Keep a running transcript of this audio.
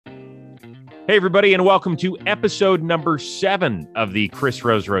Hey, everybody, and welcome to episode number 7 of the Chris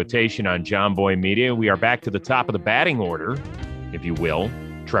Rose Rotation on John Boy Media. We are back to the top of the batting order, if you will.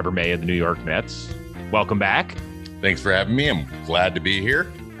 Trevor May of the New York Mets. Welcome back. Thanks for having me. I'm glad to be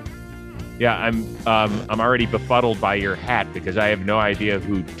here. Yeah, I'm already befuddled by your hat because I have no idea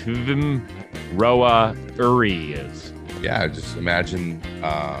who Tuvim Roa Uri is. Yeah, just imagine.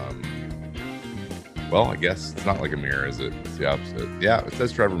 Well, I guess it's not like a mirror, is it? It's the opposite. Yeah, it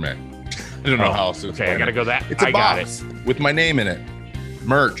says Trevor May. I don't know how else to explain Okay, I gotta go that. It's a I box got it. with my name in it.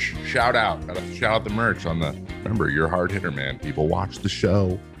 Merch. Shout out. Gotta shout out the merch on the. Remember, you're a hard hitter, man. People watch the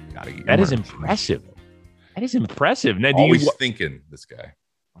show. Gotta get That is merch. impressive. That is impressive. Now, Always thinking, this guy.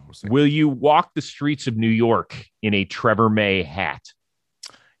 Will you walk the streets of New York in a Trevor May hat?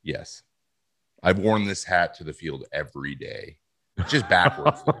 Yes. I've worn this hat to the field every day. Just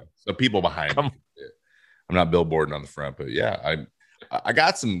backwards. So people behind me. I'm not billboarding on the front, but yeah, I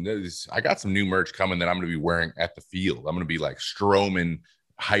got some new merch coming that I'm going to be wearing at the field. I'm going to be like Stroman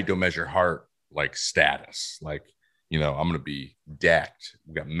height don't measure heart like status. Like, you know, I'm going to be decked.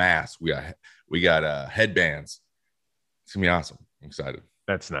 We got masks. We got headbands. It's going to be awesome. I'm excited.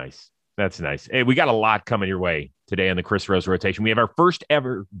 That's nice. That's nice. Hey, we got a lot coming your way today on the Chris Rose Rotation. We have our first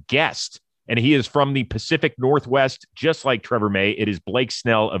ever guest, and he is from the Pacific Northwest, just like Trevor May. It is Blake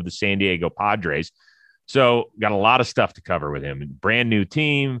Snell of the San Diego Padres. So got a lot of stuff to cover with him. Brand new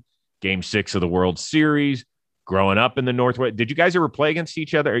team, Game 6 of the World Series, growing up in the Northwest. Did you guys ever play against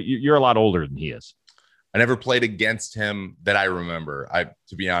each other? You're a lot older than he is. I never played against him that I remember.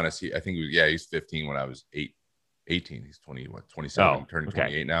 To be honest, he's 15 when I was 18. He's 27, turning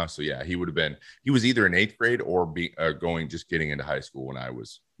 28 now. So yeah, he was either in 8th grade or getting into high school when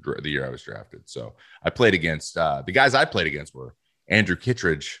the year I was drafted. So I played against the guys I played against were Andrew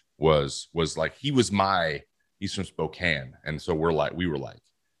Kittredge was like, he's from Spokane. And so we were like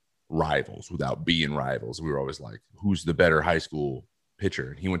rivals without being rivals. We were always like, who's the better high school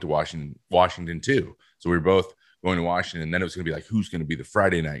pitcher? And he went to Washington too. So we were both going to Washington, and then it was going to be like, who's going to be the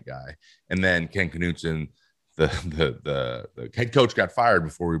Friday night guy? And then Ken Knutson, the head coach, got fired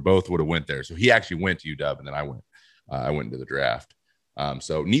before we both would have went there. So he actually went to UW, and then I went into the draft.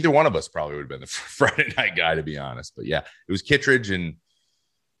 So neither one of us probably would have been the Friday night guy, to be honest. But yeah, it was Kittredge, and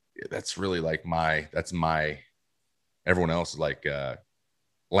that's really like everyone else is like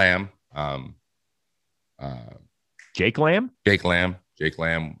Lamb. Jake Lamb? Jake Lamb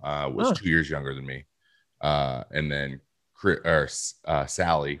was 2 years younger than me. And then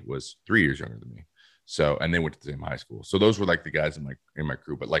Sally was 3 years younger than me. So, and they went to the same high school. So those were like the guys in my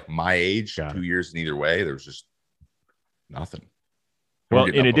crew. But like my age, 2 years in either way, there was just nothing. Well,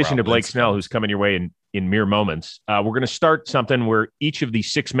 in addition to Blake Snell, who's coming your way in mere moments, we're going to start something where each of the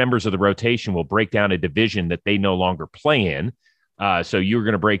 6 members of the rotation will break down a division that they no longer play in. So you're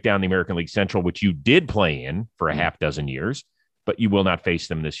going to break down the American League Central, which you did play in for a half dozen years, but you will not face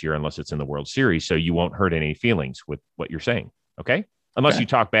them this year unless it's in the World Series. So you won't hurt any feelings with what you're saying. Okay. Unless you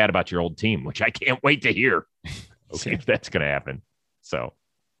talk bad about your old team, which I can't wait to hear. See if that's going to happen. So,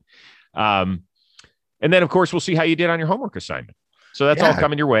 and then of course we'll see how you did on your homework assignment. So that's all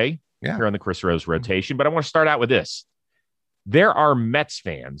coming your way here on the Chris Rose Rotation. But I want to start out with this. There are Mets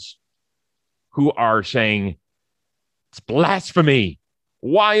fans who are saying, it's blasphemy.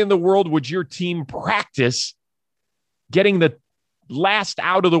 Why in the world would your team practice getting the last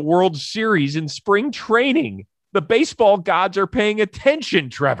out of the World Series in spring training? The baseball gods are paying attention,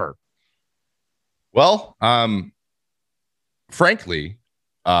 Trevor. Well, frankly,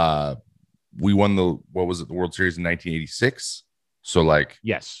 we won the World Series in 1986. So like,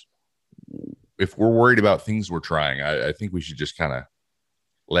 yes, if we're worried about things we're trying, I think we should just kind of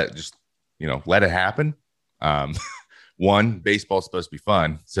let it happen. One, baseball's supposed to be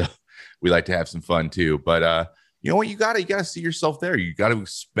fun, so we like to have some fun too. But you know what? You gotta see yourself there. You got to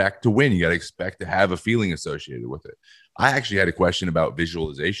expect to win. You got to expect to have a feeling associated with it. I actually had a question about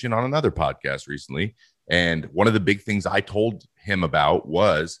visualization on another podcast recently, and one of the big things I told him about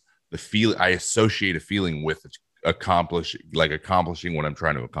was the feel. I associate a feeling with accomplishing what I'm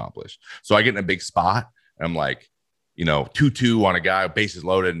trying to accomplish. So I get in a big spot, and I'm like, 2-2 on a guy, bases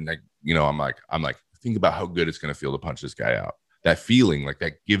loaded, and I'm like, think about how good it's going to feel to punch this guy out. That feeling, like,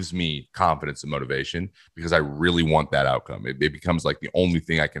 that gives me confidence and motivation because I really want that outcome. It becomes like the only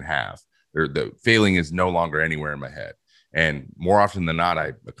thing I can have. The failing is no longer anywhere in my head. And more often than not,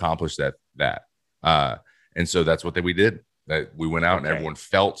 I accomplished that. And so that's what we did. That we went out and everyone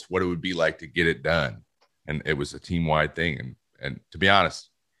felt what it would be like to get it done. And it was a team-wide thing. And to be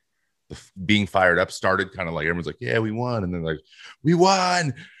honest, being fired up started kind of like everyone's like, yeah, we won. And then like, we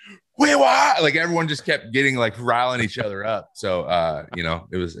won. wait, what? Like everyone just kept getting like riling each other up. So,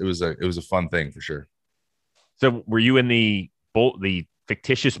 it was a fun thing for sure. So were you in the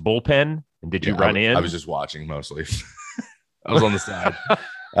fictitious bullpen? And did you run in? I was just watching mostly. I was on the side.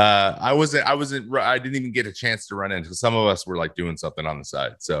 I didn't even get a chance to run in because some of us were like doing something on the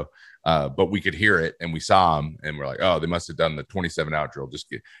side. So, but we could hear it and we saw them and we're like, oh, they must have done the 27 out drill. Just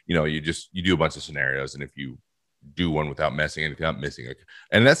get, you do a bunch of scenarios. And if you do one without messing anything up,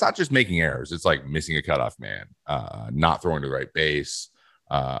 and that's not just making errors. It's like missing a cutoff man, not throwing to the right base,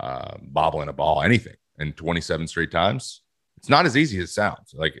 bobbling a ball, anything. And 27 straight times. It's not as easy as it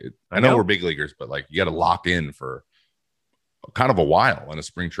sounds. Like I know we're big leaguers, but like you got to lock in for kind of a while in a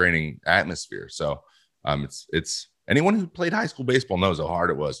spring training atmosphere. So it's anyone who played high school baseball knows how hard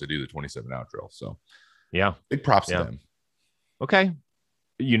it was to do the 27 out drill. So yeah, big props to them. Okay.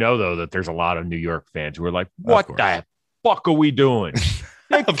 Though, that there's a lot of New York fans who are like, what the fuck are we doing?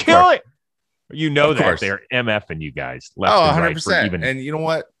 They kill it. That they're MFing you guys. Left 100%. And you know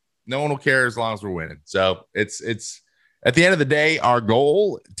what? No one will care as long as we're winning. So it's at the end of the day, our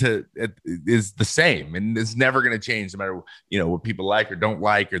goal is the same, and it's never going to change no matter, what people like or don't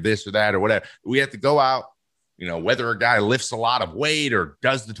like or this or that or whatever. We have to go out, whether a guy lifts a lot of weight or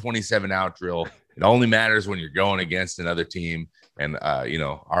does the 27 out drill. It only matters when you're going against another team. And,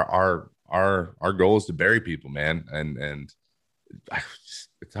 our goal is to bury people, man. And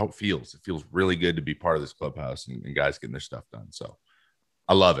it's how it feels. It feels really good to be part of this clubhouse and guys getting their stuff done. So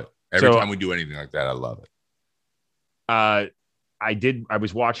I love it. Every time we do anything like that, I love it. I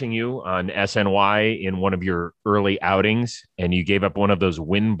was watching you on SNY in one of your early outings, and you gave up one of those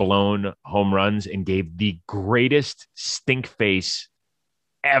wind-blown home runs and gave the greatest stink face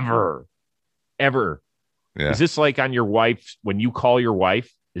ever. Yeah. Is this like on your wife, when you call your wife,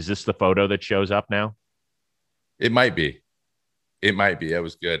 is this the photo that shows up now? It might be. It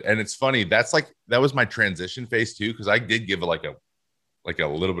was good. And it's funny. That was my transition face too. Cause I did give it like a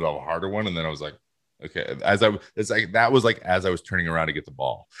little bit of a harder one. And then I was like, okay, as I was turning around to get the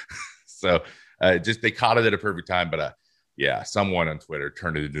ball. So they caught it at a perfect time. But someone on Twitter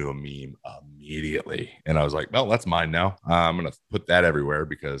turned it into a meme immediately. And I was like, well, that's mine now. I'm going to put that everywhere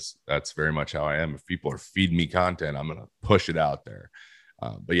because that's very much how I am. If people are feeding me content, I'm going to push it out there.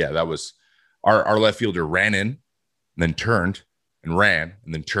 But yeah, that was our left fielder ran in and then turned and ran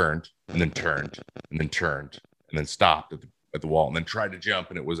and then turned and then turned and then turned and then stopped at the wall and then tried to jump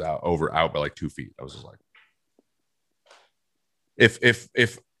and it was out by like 2 feet. I was just like,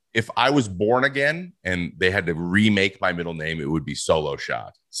 if I was born again and they had to remake my middle name, it would be Solo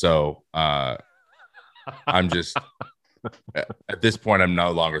Shot. So I'm just at this point, I'm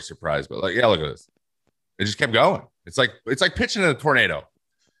no longer surprised, but like, yeah, look at this. It just kept going. It's like pitching in a tornado.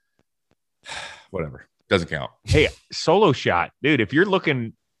 Whatever. Doesn't count. Hey, Solo Shot, dude, if you're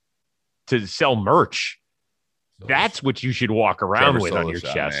looking to sell merch, that's what you should walk around with on your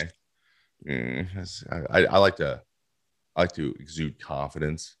chest. I like to exude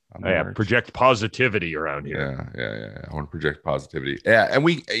confidence. Project positivity around here. Yeah. I want to project positivity. Yeah,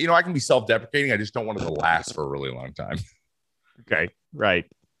 and I can be self-deprecating. I just don't want it to last for a really long time. Okay, right.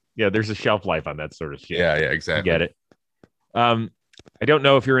 Yeah, there's a shelf life on that sort of shit. Yeah, exactly. I get it. I don't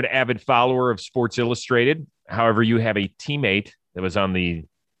know if you're an avid follower of Sports Illustrated. However, you have a teammate that was on the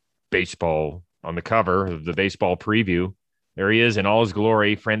cover of the baseball preview. There he is in all his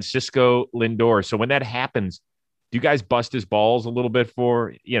glory, Francisco Lindor. So when that happens, do you guys bust his balls a little bit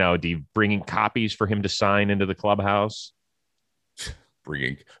do you bring in copies for him to sign into the clubhouse?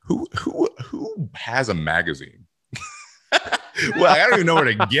 Who has a magazine? Well, I don't even know where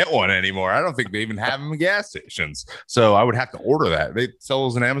to get one anymore. I don't think they even have them in gas stations. So I would have to order that. They sell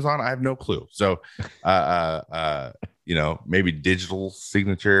those on Amazon. I have no clue. So, maybe digital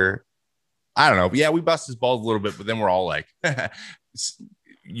signature. I don't know. But yeah, we bust his balls a little bit, but then we're all like,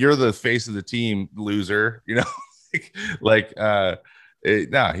 you're the face of the team, loser. I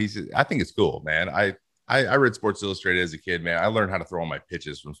think it's cool, man. I read Sports Illustrated as a kid, man. I learned how to throw all my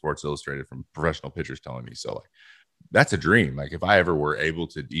pitches from Sports Illustrated from professional pitchers telling me. So that's a dream. Like if I ever were able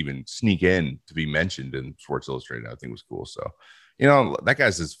to even sneak in to be mentioned in Sports Illustrated, I think it was cool. So, that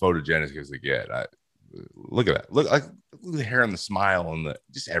guy's as photogenic as they get. Look at that. Look at the hair and the smile and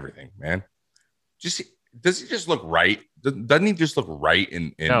just everything, man. Does he just look right? Doesn't he just look right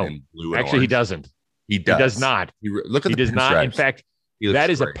in blue? Actually, he doesn't. He does. He does not. He does not. Stripes. In fact,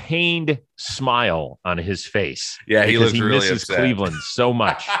 that is great. A pained smile on his face. Yeah, he looks really misses upset. Cleveland so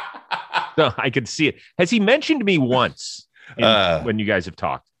much. So I could see it. Has he mentioned me once when you guys have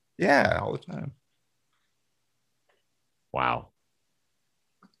talked? Yeah, all the time. Wow.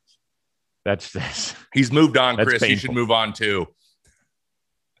 That's this. He's moved on, Chris. Painful. You should move on too.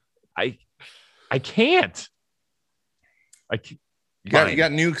 I can't. You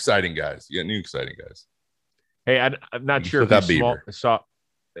got new exciting guys. Hey, I'm not sure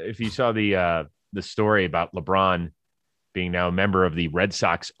if you saw the story about LeBron being now a member of the Red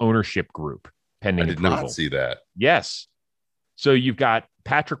Sox ownership group pending approval. I did not see that. Yes. So you've got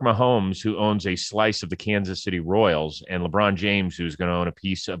Patrick Mahomes, who owns a slice of the Kansas City Royals, and LeBron James, who's going to own a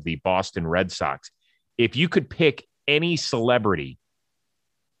piece of the Boston Red Sox. If you could pick any celebrity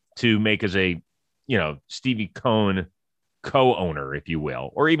to make as a, Stevie Cohen co-owner, if you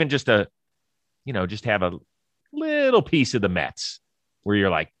will, or even just just have a little piece of the Mets where you're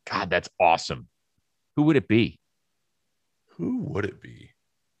like, God, that's awesome. Who would it be? Would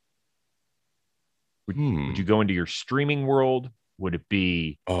you go into your streaming world? Would it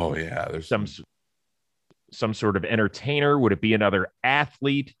be? Oh yeah, there's some sort of entertainer. Would it be another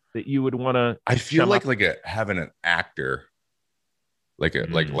athlete that you would want to? I feel like having an actor,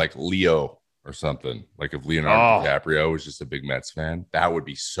 like Leo or something. Like if Leonardo DiCaprio was just a big Mets fan, that would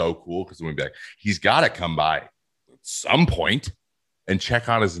be so cool because we'd be like, he's got to come by at some point and check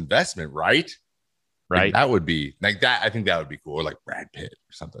on his investment, right? Right. Like, that would be like that. I think that would be cool. Or like Brad Pitt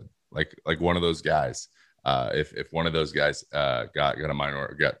or something. Like one of those guys. If one of those guys got a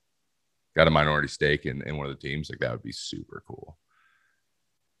minority stake in one of the teams, like that would be super cool.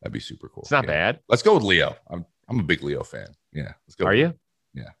 That'd be super cool. It's not bad. Let's go with Leo. I'm a big Leo fan. Yeah. Let's go. Are you?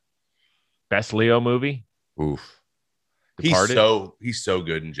 Yeah. Best Leo movie? Oof. Departed? He's so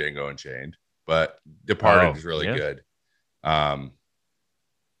good in Django Unchained, but Departed is really good. You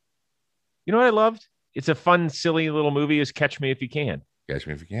know what I loved? It's a fun, silly little movie. Is Catch Me If You Can. Catch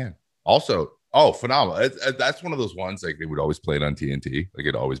Me If You Can. Also, phenomenal. That's one of those ones like they would always play it on TNT. Like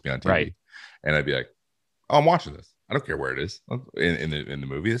it'd always be on TV. Right. And I'd be like, oh, I'm watching this. I don't care where it is in the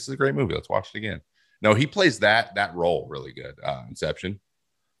movie. This is a great movie. Let's watch it again. No, he plays that role really good. Inception,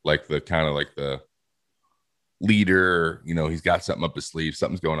 like the kind of like the leader. He's got something up his sleeve.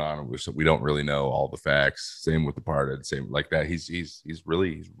 Something's going on. We don't really know all the facts. Same with Departed. Same like that. He's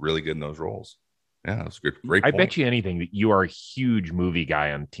really good in those roles. Yeah, that's good. Great. I bet you anything that you are a huge movie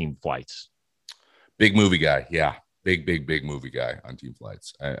guy on Team Flights. Big movie guy. Yeah. Big movie guy on Team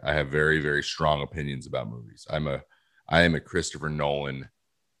Flights. I have very, very strong opinions about movies. I am a Christopher Nolan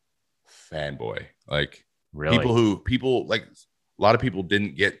fanboy. Like really? people like a lot of people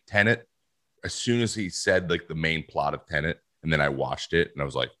didn't get Tenet as soon as he said like the main plot of Tenet. And then I watched it and I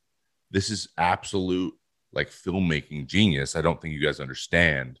was like, this is absolute like filmmaking genius. I don't think you guys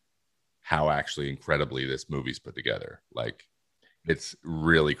understand how actually incredibly this movie's put together. Like it's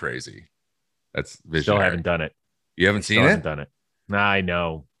really crazy. That's visionary. Still haven't done it. You haven't seen it? Haven't done it. Nah, I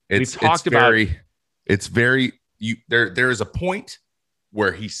know. There is a point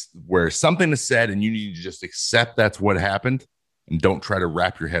where something is said and you need to just accept that's what happened and don't try to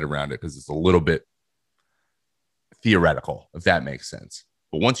wrap your head around it because it's a little bit theoretical, if that makes sense.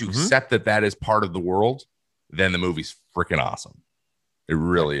 But once you accept that is part of the world, then the movie's freaking awesome. It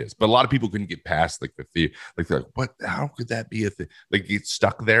really is. But a lot of people couldn't get past like they're like, what? How could that be a thing? Like get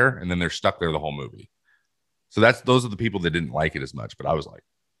stuck there, and then they're stuck there the whole movie. So those are the people that didn't like it as much. But I was like,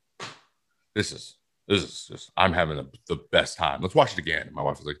 this is just I'm having the best time. Let's watch it again. And my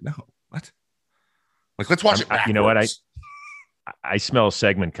wife was like, no, what? Like let's watch it backwards. You know what? I smell a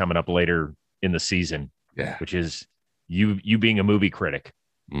segment coming up later in the season. Yeah, which is you being a movie critic.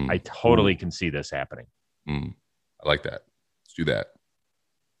 I totally can see this happening. I like that. Let's do that.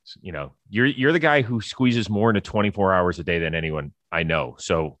 You're the guy who squeezes more into 24 hours a day than anyone I know.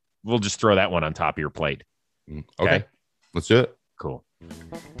 So we'll just throw that one on top of your plate. Okay. Let's do it. Cool.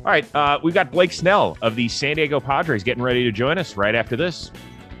 All right. We've got Blake Snell of the San Diego Padres getting ready to join us right after this.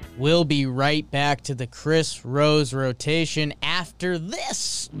 We'll be right back to the Chris Rose rotation after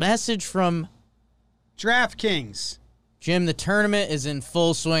this message from DraftKings. Jim, the tournament is in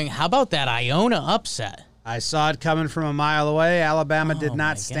full swing. How about that Iona upset? I saw it coming from a mile away. Alabama did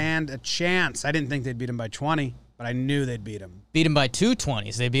not stand a chance. I didn't think they'd beat them by 20, but I knew they'd beat them. Beat them by 2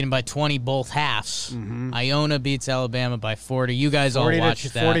 20s. They beat them by 20 both halves. Iona beats Alabama by 40. You guys all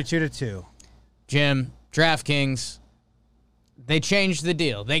watched that. 42-2. Jim, DraftKings, they changed the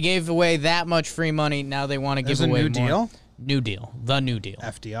deal. They gave away that much free money. Now they want to give away more. There's a new deal? New deal. The new deal.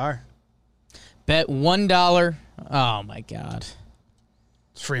 FDR. Bet $1. Oh, my God.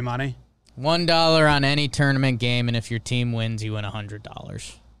 It's free money. $1 on any tournament game, and if your team wins, you win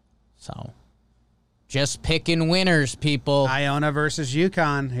 $100. So, just picking winners, people. Iona versus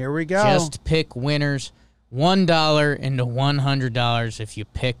UConn. Here we go. Just pick winners. $1 into $100 if you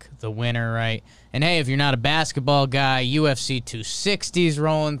pick the winner right. And hey, if you're not a basketball guy, UFC 260's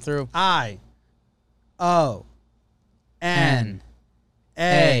rolling through. IONA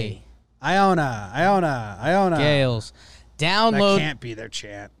A. Iona. Gales. That Download can't be their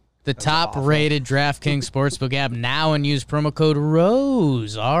chant. the top-rated DraftKings Sportsbook app now and use promo code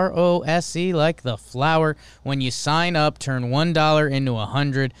ROSE, R-O-S-E, like the flower. When you sign up, turn $1 into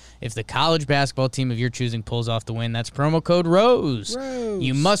 $100. If the college basketball team of your choosing pulls off the win, that's promo code ROSE.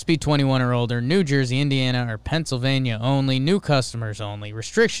 You must be 21 or older. New Jersey, Indiana, or Pennsylvania only. New customers only.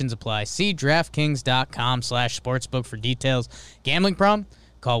 Restrictions apply. See DraftKings.com/sportsbook for details. Gambling problem?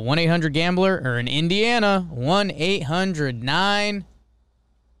 Call 1-800-GAMBLER or in Indiana, 1-800-9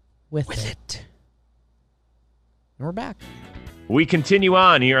 with it. And we're back. We continue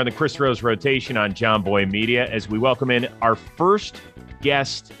on here on the Chris Rose Rotation on John Boy Media as we welcome in our first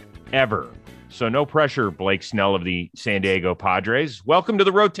guest ever. So no pressure, Blake Snell of the San Diego Padres. Welcome to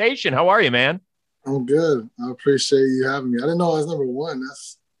the rotation. How are you, man? I'm good. I appreciate you having me. I didn't know I was number one.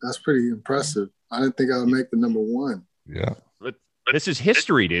 That's pretty impressive. I didn't think I would make the number one. Yeah. But this is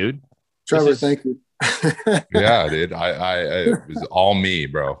history, dude. Trevor, thank you. Yeah, dude. It was all me,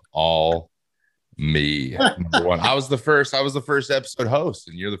 bro. All me. Number one. I was the first episode host,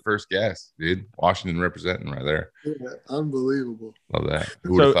 and you're the first guest, dude. Washington representing right there. Yeah, unbelievable. Love that.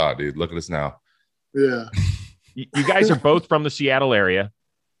 Who would have thought, dude? Look at us now. Yeah. You guys are both from the Seattle area.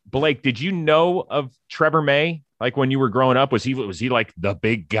 Blake, did you know of Trevor May? Like when you were growing up, was he like the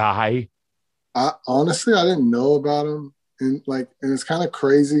big guy? Honestly, I didn't know about him, and it's kind of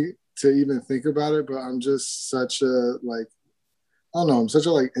crazy to even think about it, but I'm just such a I'm such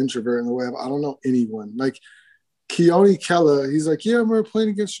a introvert in the way of I don't know anyone. Like Keone Kella, he's like, yeah, I remember playing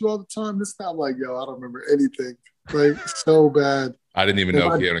against you all the time. This time, I'm like, yo, I don't remember anything. So bad. I didn't even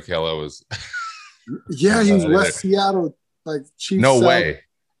know Keone Kella was. Yeah, he's West Seattle, Chief. No Self. way.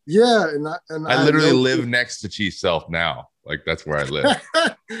 Yeah, and I literally live next to Chief Self now. That's where I live.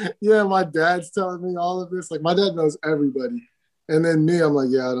 Yeah, my dad's telling me all of this. My dad knows everybody. And then me, I'm like,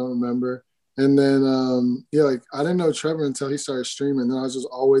 yeah, I don't remember. And then, I didn't know Trevor until he started streaming. Then I was just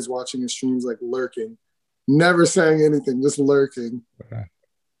always watching his streams, lurking, never saying anything, just lurking.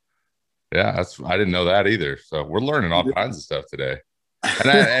 Yeah, I didn't know that either. So we're learning all kinds of stuff today.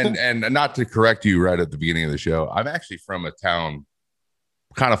 And not to correct you right at the beginning of the show, I'm actually from a town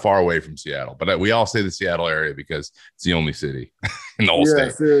kind of far away from Seattle, but we all say the Seattle area because it's the only city in the whole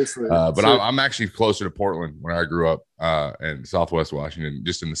state. Seriously. But I'm actually closer to Portland where I grew up in Southwest Washington,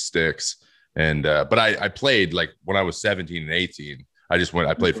 just in the sticks. And but I played when I was 17 and 18. I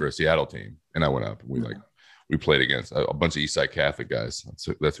played for a Seattle team, and I went up. We played against a bunch of Eastside Catholic guys.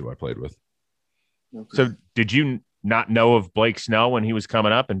 That's who I played with. Okay. So did you not know of Blake Snell when he was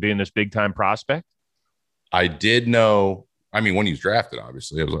coming up and being this big time prospect? I did know. I mean, when he was drafted,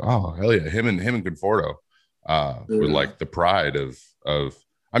 obviously, I was like, "Oh, hell yeah!" Him and Conforto were the pride of.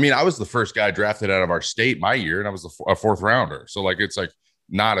 I mean, I was the first guy drafted out of our state my year, and I was a fourth rounder. So it's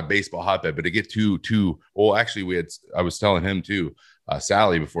not a baseball hotbed, but to get two. Well, actually, I was telling him too,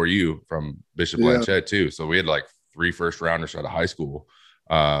 Sally before you from Bishop Blanchette too. So we had 3 first rounders out of high school,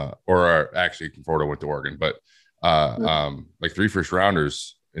 actually Conforto went to Oregon, but 3 first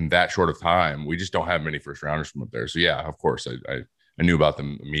rounders. In that short of time, we just don't have many first rounders from up there. So yeah, of course, I knew about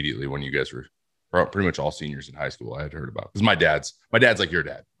them immediately when you guys were pretty much all seniors in high school. I had heard about because my dad's like your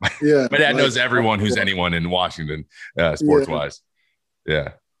dad. Yeah, my dad knows everyone who's anyone in Washington, sports wise.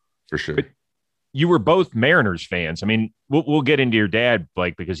 Yeah, for sure. But you were both Mariners fans. I mean, we'll get into your dad,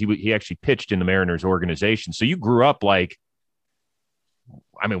 because he actually pitched in the Mariners organization. So you grew up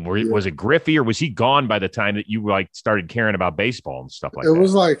was it Griffey, or was he gone by the time that you started caring about baseball and stuff like that?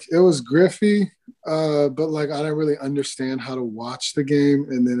 It was Griffey, but I didn't really understand how to watch the game.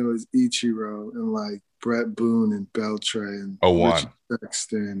 And then it was Ichiro and Brett Boone and Beltray and Richie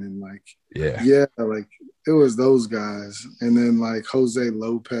Sexton and it was those guys. And then Jose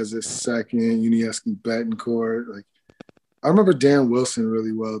Lopez is second, Unieski Betancourt. I remember Dan Wilson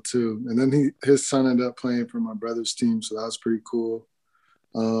really well too. And then his son ended up playing for my brother's team, so that was pretty cool.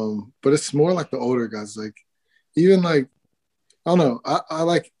 But it's more the older guys, even I don't know. I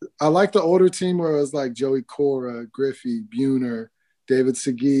like the older team where it was Joey Cora, Griffey, Buhner, David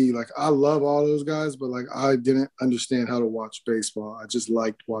Segui. I love all those guys, but I didn't understand how to watch baseball. I just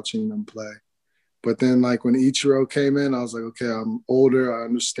liked watching them play. But then when Ichiro came in, I was like, okay, I'm older. I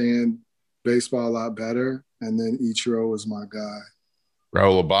understand baseball a lot better. And then Ichiro was my guy.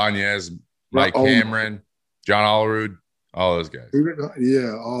 Raul Ibanez, Mike Cameron, John Olerud. All those guys.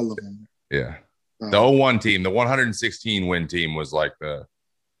 Yeah, all of them. Yeah. The 01 team, the 116 win team was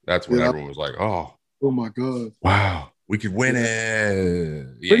that's when everyone was like, oh my God. Wow. We could win it.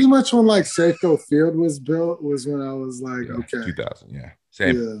 Yeah. Pretty much when Safeco Field was built was when I was okay. 2000. Yeah.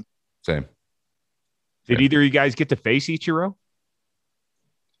 Same. Did either of you guys get to face Ichiro?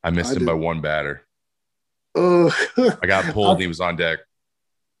 I missed him by one batter. Oh, I got pulled and he was on deck.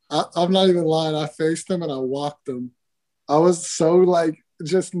 I'm not even lying. I faced him and I walked him. I was so like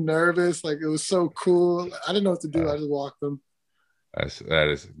just nervous. Like it was so cool. I didn't know what to do. I just walked him. That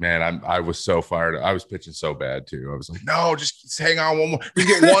is, man. I was so fired. I was pitching so bad too. I was like, no, just hang on one more. We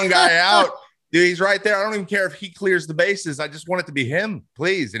get one guy out. Dude, he's right there. I don't even care if he clears the bases. I just want it to be him,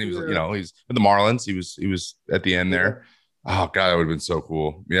 please. And he was, he's with the Marlins. He was at the end there. Oh God, that would have been so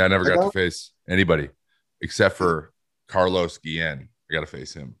cool. Yeah, I never got to face anybody except for Carlos Guillen. I got to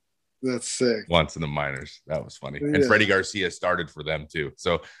face him. That's sick. Once in the minors. That was funny. And Freddie Garcia started for them too.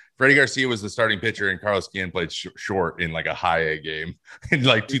 So Freddie Garcia was the starting pitcher and Carlos Guillen played short in like a high A game in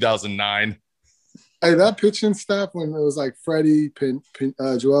like 2009. Hey, that pitching staff when it was like Freddie,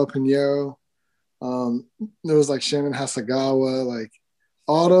 Joel Pinheiro, there was like Shannon Hasagawa, like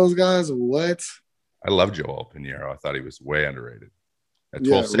all those guys. What? I love Joel Pinheiro. I thought he was way underrated. At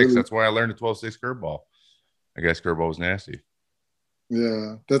 12-6, really? That's why I learned a 12-6 curveball. I guess curveball was nasty.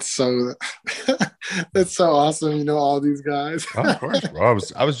 Yeah, that's so awesome. You know all these guys. Oh, of course, bro.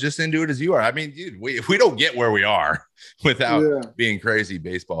 I was just into it as you are. I mean, dude, we don't get where we are without being crazy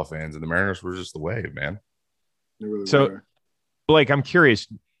baseball fans, and the Mariners were just the wave, man. Really so, were. Blake, I'm curious.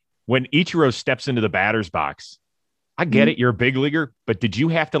 When Ichiro steps into the batter's box, I get it. You're a big leaguer, but did you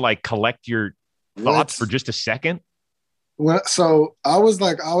have to like collect your thoughts for just a second? So I was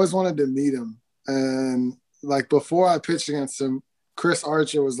like, I always wanted to meet him, and like before I pitched against him, Chris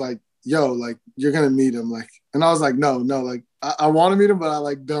Archer was like, yo, like, you're going to meet him. Like, and I was like, no, like, I want to meet him, but I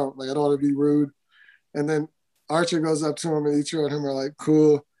like, don't. Like, I don't want to be rude. And then Archer goes up to him and Ichiro and him are like,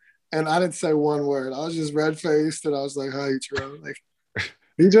 cool. And I didn't say one word. I was just red-faced and I was like, hi, Ichiro. Like,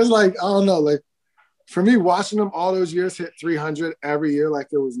 he just like, I don't know. Like, for me, watching him all those years hit 300 every year like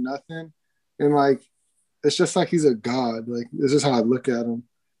it was nothing. And like, it's just like he's a god. Like, it's just how I look at him.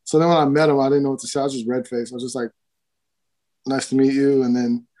 So then when I met him, I didn't know what to say. I was just red-faced. I was just like, nice to meet you. And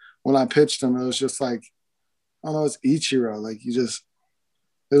then when I pitched him, it was just like, I don't know, it's Ichiro. Like it was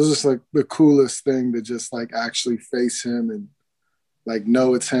just like the coolest thing to just like actually face him and like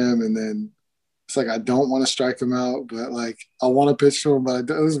know it's him. And then it's like, I don't want to strike him out, but like, I want to pitch to him, but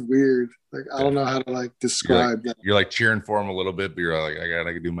it was weird. Like, I don't know how to like describe that. You're like cheering for him a little bit, but you're like,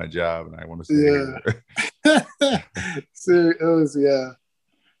 I can do my job and I want to stay here. So it was,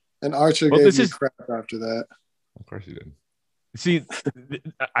 And Archer gave me crap after that. Of course he did. See,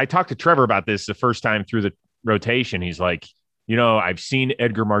 I talked to Trevor about this the first time through the rotation. He's like, I've seen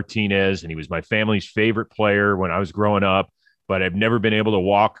Edgar Martinez, and he was my family's favorite player when I was growing up, but I've never been able to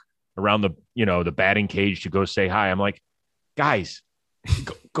walk around the batting cage to go say hi. I'm like, guys,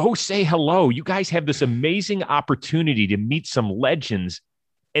 go say hello. You guys have this amazing opportunity to meet some legends,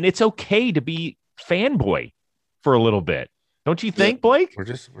 and it's okay to be fanboy for a little bit. Don't you think, Blake? We're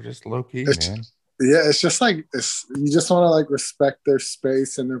just low key, man. Yeah, it's just like you just want to like respect their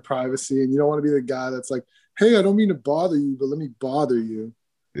space and their privacy, and you don't want to be the guy that's like, "Hey, I don't mean to bother you, but let me bother you."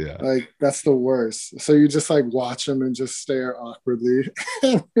 Yeah, like that's the worst. So you just like watch them and just stare awkwardly.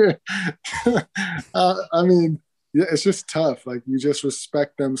 I mean, yeah, it's just tough. Like you just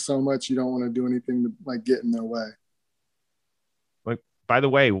respect them so much, you don't want to do anything to like get in their way. Like, by the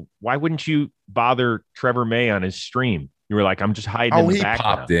way, why wouldn't you bother Trevor May on his stream? You were like, I'm just hiding in the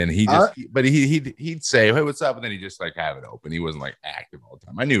background. Popped in. But he'd say, hey, what's up? And then he just like have it open. He wasn't like active all the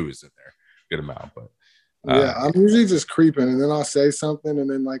time. I knew he was in there. Good amount, but I'm usually just creeping, and then I'll say something, and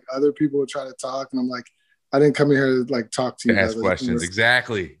then like other people will try to talk, and I'm like, I didn't come here to like talk to you. Ask questions.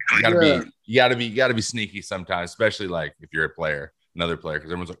 Exactly. You gotta be sneaky sometimes, especially like if you're another player,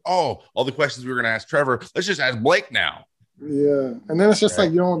 because everyone's like, oh, all the questions we were gonna ask Trevor, let's just ask Blake now. Yeah, and then it's just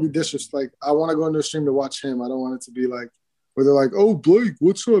like you don't want to be disrespectful. Like I want to go into a stream to watch him. I don't want it to be like where they're like, "Oh, Blake,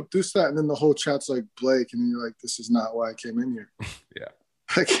 what's up?" This, that, and then the whole chat's like Blake, and then you're like, "This is not why I came in here." Yeah,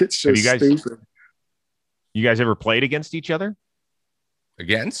 like it's just stupid. You guys ever played against each other?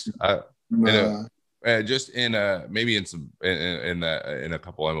 Against? Nah. Just in maybe in a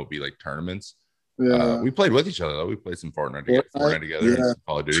couple MLB like tournaments. Yeah, we played with each other though. We played some Fortnite together. Yeah,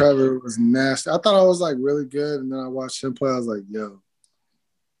 Call of Duty. Trevor was nasty. I thought I was like really good, and then I watched him play. I was like, "Yo,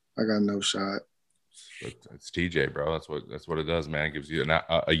 I got no shot." It's TJ, bro. That's what it does, man. It gives you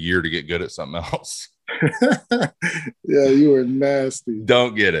a year to get good at something else. Yeah, you were nasty.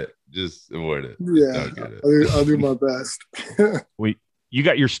 Don't get it. Just avoid it. Yeah, don't get it. I'll do my best. You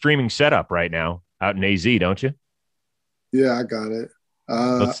got your streaming setup right now out in AZ, don't you? Yeah, I got it.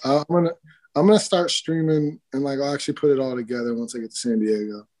 I'm gonna start streaming, and like I'll actually put it all together once I get to San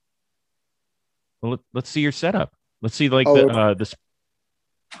Diego. Well, let's see your setup. Let's see like this.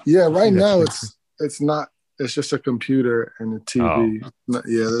 Yeah, right now it's It's just a computer and a TV. Yeah,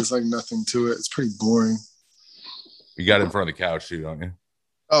 there's like nothing to it. It's pretty boring. You got it in front of the couch too, don't you?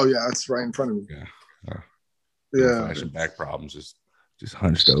 Oh yeah, it's right in front of me. Yeah. Flashing back problems. Just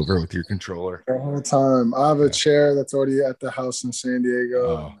hunched over with your controller the whole time. I have a chair that's already at the house in San Diego.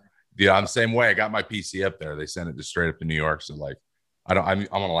 Oh, yeah, I'm the same way. I got my PC up there. They sent it just straight up to New York. So like, I'm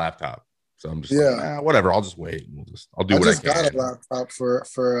on a laptop. So I'm just like, whatever. I'll just wait. I'll do what I can. I just got a laptop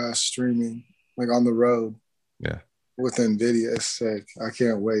for streaming, like on the road. Yeah. With NVIDIA. It's sick. I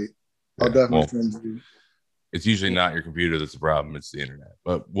can't wait. I'll definitely send you. It's usually not your computer that's the problem. It's the internet.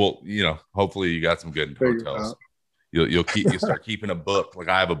 But hopefully you got some good hotels. You'll start keeping a book. Like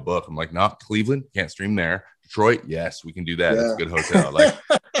I have a book. I'm like, no, Cleveland, can't stream there. Detroit, yes, we can do that. That's a good hotel. Like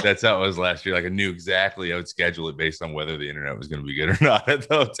that's how it was last year. Like I knew exactly I would schedule it based on whether the internet was going to be good or not at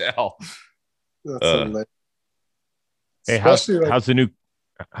the hotel. That's hey, how's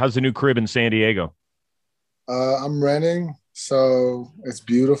the new crib in San Diego? I'm renting, so it's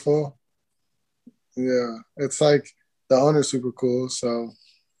beautiful. Yeah, it's like the owner's super cool, so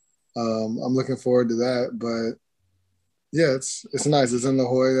I'm looking forward to that. But yeah, it's nice. It's in La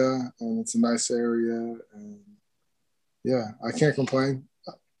Jolla, and it's a nice area, and yeah, I can't complain.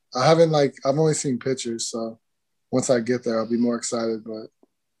 I've only seen pictures, so once I get there, I'll be more excited. But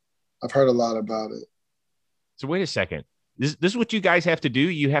I've heard a lot about it. So wait a second. This is what you guys have to do.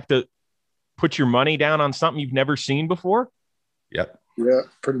 You have to put your money down on something you've never seen before. Yep. Yeah,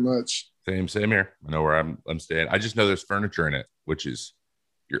 pretty much. Same here. I know where I'm staying. I just know there's furniture in it, which is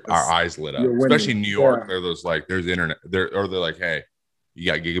our eyes lit up. Especially in New York, they're like, there's internet. They're like, hey,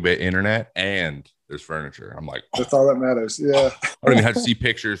 you got gigabit internet and there's furniture. I'm like, that's all that matters. Yeah. I don't even have to see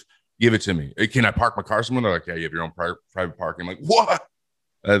pictures. Give it to me. Can I park my car somewhere? They're like, yeah, you have your own private parking. I'm like, what?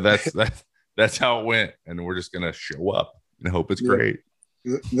 That's how it went. And we're just gonna show up and hope it's great.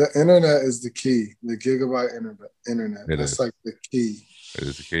 The internet is the key. The gigabyte internet. That's like the key. It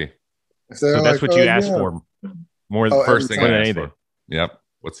is the key. So that's what you asked for more than the first thing than anything. Yep.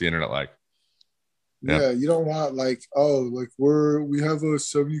 What's the internet like? Yep. Yeah, you don't want we have a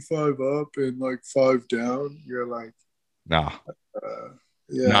 75 up and like 5 down. You're like, no.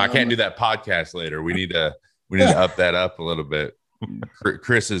 No, I can't do that podcast later. We need to up that up a little bit.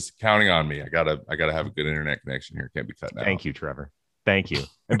 Chris is counting on me. I gotta have a good internet connection here. Can't be cutting out. Thank you, Trevor. Thank you.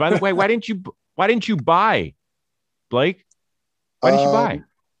 And by the way, why didn't you buy, Blake? Why didn't you buy?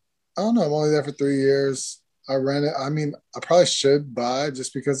 I don't know. I'm only there for 3 years. I rent it. I mean, I probably should buy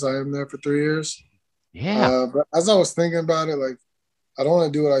just because I am there for 3 years. Yeah. But as I was thinking about it, like, I don't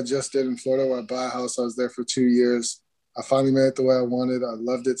want to do what I just did in Florida where I buy a house. I was there for 2 years. I finally made it the way I wanted. I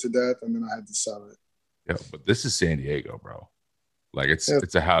loved it to death, and then I had to sell it. Yeah, but this is San Diego, bro. Like, it's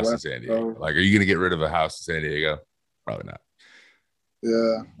a house in San Diego. Like, are you going to get rid of a house in San Diego? Probably not.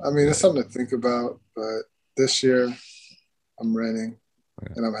 Yeah. I mean, it's something to think about, but this year I'm renting,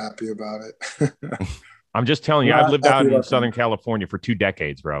 and I'm happy about it. I'm just telling you, I've lived out in Southern California for 2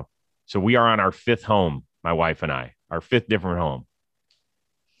 decades, bro. So we are on our 5th home, my wife and I, our 5th different home.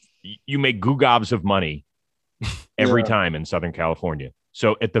 You make gobs of money every time in Southern California.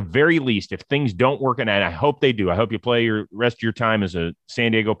 So at the very least, if things don't work, and I hope they do, I hope you play your rest of your time as a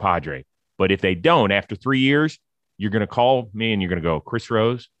San Diego Padre. But if they don't, after 3 years, you're going to call me and you're going to go, Chris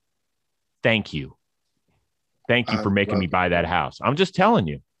Rose, thank you. Thank you for making me buy that house. I'm just telling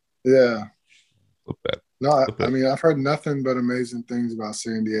you. Yeah. No, I mean, I've heard nothing but amazing things about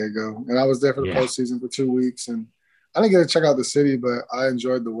San Diego. And I was there for the postseason for 2 weeks. And I didn't get to check out the city, but I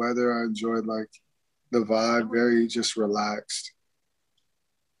enjoyed the weather. I enjoyed, like, the vibe, very just relaxed.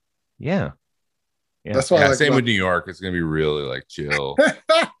 Yeah. That's why. Same with New York. It's gonna be really like chill,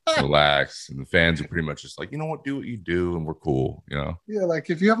 relax, and the fans are pretty much just like, you know what, do what you do, and we're cool. You know. Yeah, like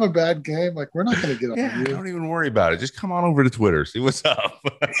if you have a bad game, like we're not gonna get on you. Don't even worry about it. Just come on over to Twitter, see what's up.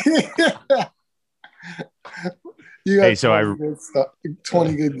 You got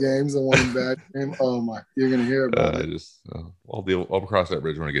 20 good games and 1 bad game. Oh my, you're gonna hear about it. I'll cross that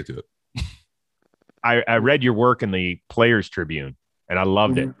bridge when I get to it. I read your work in the Players Tribune, and I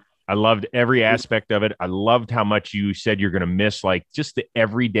loved it. I loved every aspect of it. I loved how much you said you're going to miss, like, just the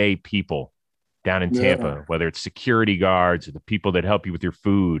everyday people down in Tampa, whether it's security guards or the people that help you with your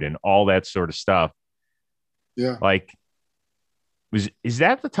food and all that sort of stuff. Yeah. Like, is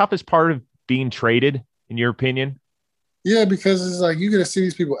that the toughest part of being traded, in your opinion? Yeah, because it's like you get to see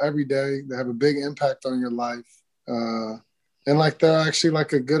these people every day. They have a big impact on your life. And, like, they're actually,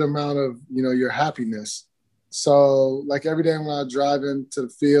 like, a good amount of, your happiness. So, like, every day when I drive into the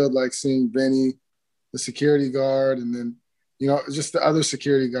field, like, seeing Vinny, the security guard, and then, just the other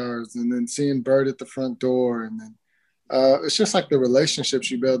security guards, and then seeing Bird at the front door, and then, it's just like the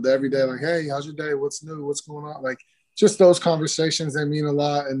relationships you build every day. Like, hey, how's your day? What's new? What's going on? Like, just those conversations that mean a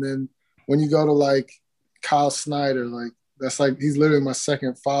lot. And then when you go to like Kyle Snyder, like that's like he's literally my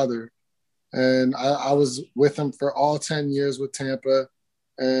second father. And I was with him for all 10 years with Tampa.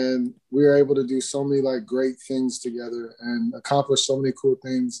 And we were able to do so many like great things together and accomplish so many cool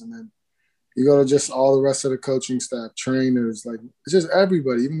things. And then you go to just all the rest of the coaching staff, trainers, like it's just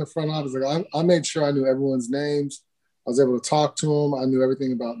everybody, even the front office. Like I made sure I knew everyone's names. I was able to talk to them. I knew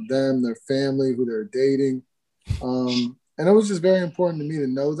everything about them, their family, who they're dating. And it was just very important to me to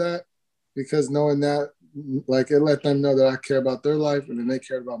know that, because knowing that, like, it let them know that I care about their life and then they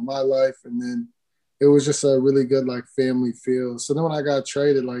cared about my life. And then it was just a really good, like, family feel. So then when I got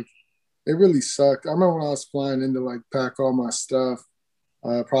traded, like, it really sucked. I remember when I was flying in to, like, pack all my stuff,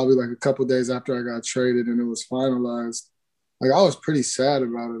 probably like a couple days after I got traded and it was finalized. Like, I was pretty sad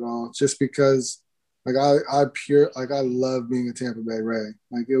about it all, just because, like, I love being a Tampa Bay Ray.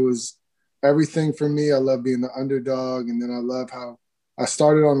 Like, it was everything for me. I love being the underdog. And then I love how I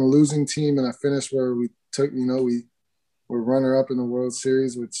started on a losing team and I finished where we took, we were runner up in the World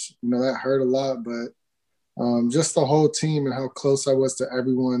Series, which, that hurt a lot. But just the whole team and how close I was to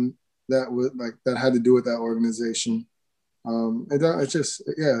everyone that had to do with that organization.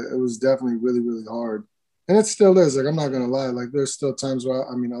 It was definitely really, really hard. And it still is. Like, I'm not going to lie. Like, there's still times where,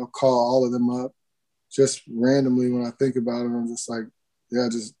 I'll call all of them up just randomly when I think about it. I'm just like, yeah,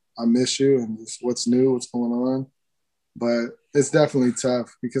 I miss you and just what's new, what's going on. But it's definitely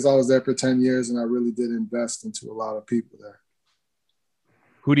tough because I was there for 10 years and I really did invest into a lot of people there.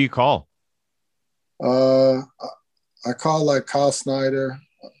 Who do you call? I call like Kyle Snyder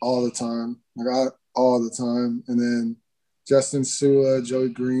all the time. All the time. And then Justin Sua, Joey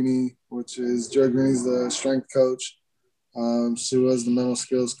Greeney, Joey Greeney's the strength coach. Sua's the mental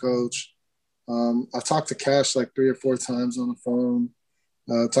skills coach. I've talked to Cash like 3 or 4 times on the phone.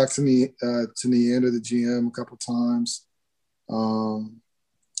 Talked to Neander, the GM, a couple times. And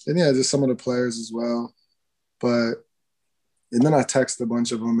yeah, just some of the players as well. And then I text a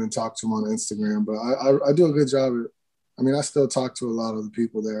bunch of them and talk to them on Instagram. But I do a good job I still talk to a lot of the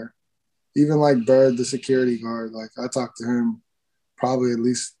people there. Even like Bird, the security guard, like I talk to him probably at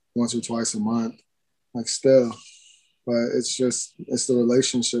least once or twice a month, like still. But it's the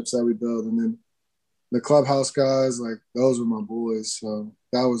relationships that we build. And then the clubhouse guys, like those were my boys. So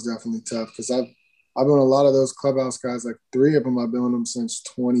that was definitely tough because I've been a lot of those clubhouse guys, like 3 of them, I've been with them since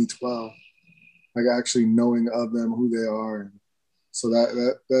 2012, like actually knowing of them, who they are. And so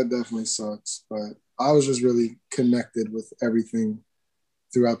that definitely sucks. But I was just really connected with everything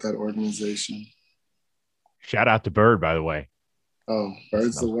throughout that organization. Shout out to Bird, by the way. Oh,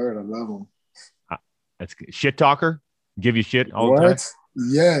 Bird's the word. I love him. That's good. Shit talker? Give you shit all the time?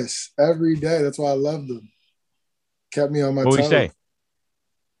 Yes, every day. That's why I loved him. Kept me on my toes. What would he say?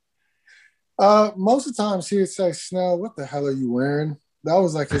 Most of the times he would say, Snell, what the hell are you wearing? That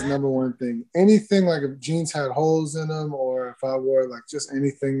was like his number one thing. Anything like if jeans had holes in them or if I wore like just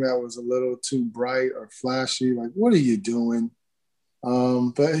anything that was a little too bright or flashy, like, what are you doing?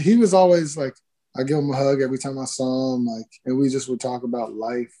 But he was always like, I give him a hug every time I saw him, like, and we just would talk about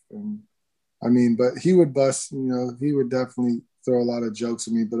life. And but he would bust, he would definitely throw a lot of jokes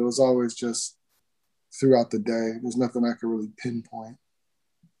at me, but it was always just throughout the day. There's nothing I could really pinpoint.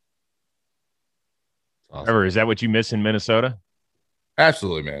 Awesome. Trevor, is that what you miss in Minnesota?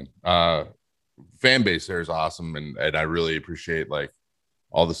 Absolutely, man. Fan base there is awesome, and I really appreciate like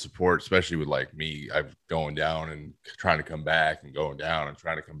all the support, especially with like me. I'm going down and trying to come back, and going down and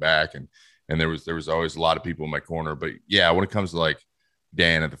trying to come back, and there was always a lot of people in my corner. But yeah, when it comes to like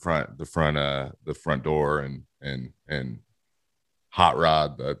Dan at the front door, and Hot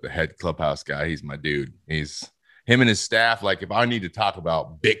Rod, the head clubhouse guy, he's my dude. Him and his staff, like if I need to talk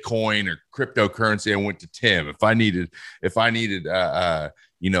about Bitcoin or cryptocurrency, I went to Tim. If I needed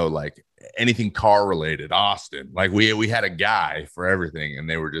like anything car related, Austin, like we had a guy for everything, and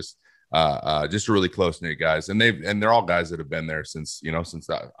they were just really close knit guys, and they're all guys that have been there since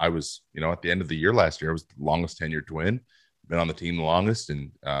I was at the end of the year last year. I was the longest tenured Twin, been on the team the longest,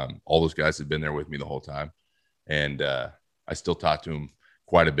 and all those guys had been there with me the whole time, and I still talk to them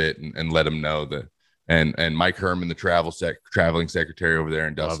quite a bit and let them know that. And Mike Herman, the traveling secretary over there,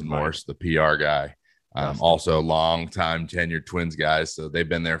 and Dustin Morse, the PR guy, also long time tenured Twins guys. So they've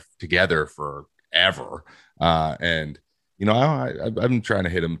been there together forever. And I've been trying to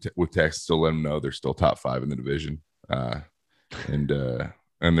hit them with texts to let them know they're still top 5 in the division, and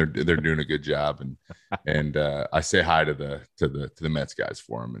they're doing a good job. And I say hi to the Mets guys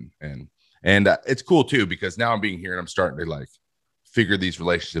for them, and it's cool too because now I'm being here and I'm starting to like figure these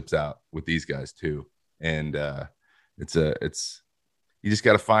relationships out with these guys too. And you just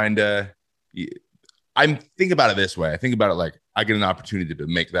got to find I'm thinking about it this way. I think about it like I get an opportunity to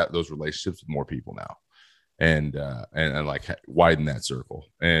make those relationships with more people now, and like widen that circle.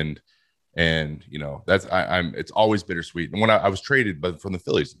 And that's it's always bittersweet. And when I was traded from the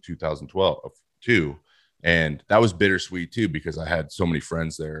Phillies in 2012 too, and that was bittersweet too, because I had so many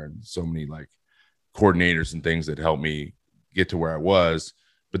friends there and so many like coordinators and things that helped me get to where I was.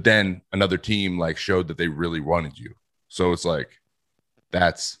 But then another team like showed that they really wanted you. So it's like,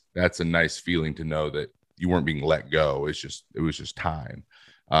 that's a nice feeling to know that you weren't being let go. It was just time.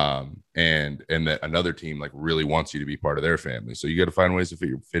 And that another team like really wants you to be part of their family. So you got to find ways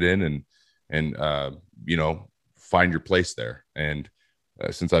to fit in and find your place there. And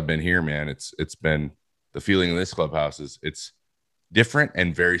since I've been here, man, it's been the feeling in this clubhouse it's different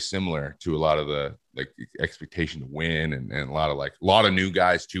and very similar to a lot of the like expectation to win and a lot of new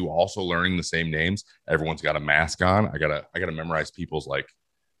guys too, also learning the same names. Everyone's got a mask on. I gotta memorize people's like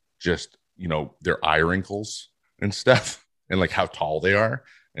just their eye wrinkles and stuff and like how tall they are,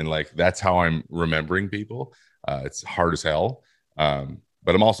 and like that's how I'm remembering people. It's hard as hell,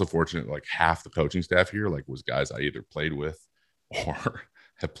 but I'm also fortunate like half the coaching staff here like was guys I either played with or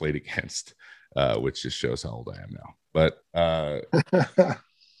have played against, which just shows how old I am now. But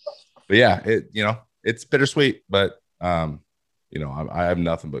yeah, it's bittersweet, but I have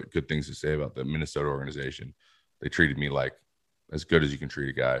nothing but good things to say about the Minnesota organization. They treated me like as good as you can treat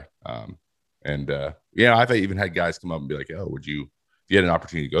a guy. I've even had guys come up and be like, "Oh, if you had an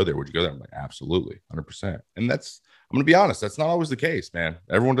opportunity to go there, would you go there?" I'm like, "Absolutely, 100%." And I'm going to be honest, that's not always the case, man.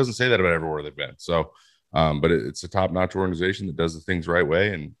 Everyone doesn't say that about everywhere they've been. So, but it's a top-notch organization that does the things the right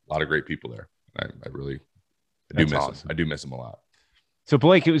way, and a lot of great people there. I do miss him. I do miss him a lot. So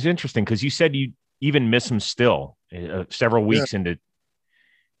Blake, it was interesting because you said you even miss him still several weeks into.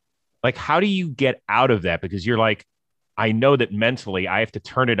 Like, how do you get out of that? Because you're like, I know that mentally I have to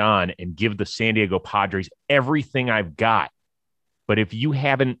turn it on and give the San Diego Padres everything I've got. But if you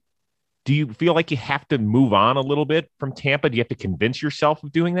haven't, do you feel like you have to move on a little bit from Tampa? Do you have to convince yourself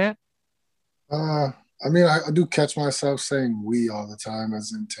of doing that? I do catch myself saying "we" all the time,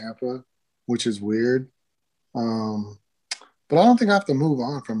 as in Tampa, which is weird. But I don't think I have to move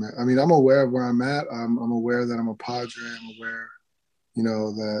on from it. I mean, I'm aware of where I'm at. I'm aware that I'm a Padre. I'm aware,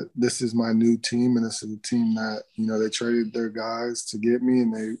 that this is my new team, and this is a team that, they traded their guys to get me,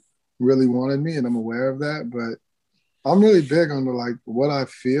 and they really wanted me, and I'm aware of that. But I'm really big on what I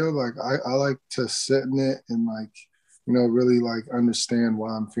feel. Like I like to sit in it and really understand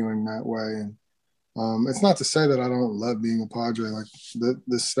why I'm feeling that way. And it's not to say that I don't love being a Padre. Like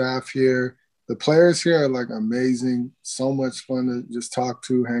the staff here, the players here are amazing. So much fun to just talk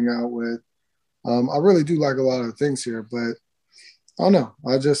to, hang out with. I really do like a lot of things here, but I don't know.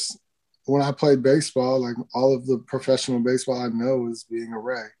 When I played baseball, all of the professional baseball I know is being a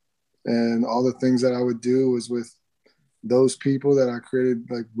Ray, and all the things that I would do was with those people that I created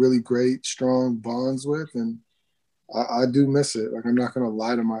really great, strong bonds with. And I do miss it. I'm not going to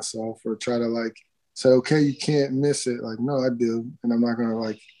lie to myself or try to say, okay, you can't miss it. No, I do. And I'm not going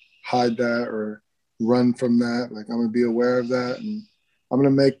to hide that or run from that. I'm going to be aware of that. And I'm going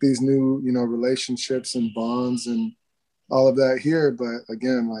to make these new, relationships and bonds and all of that here. But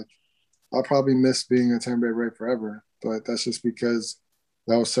again, I'll probably miss being a Tampa Bay Ray forever. But that's just because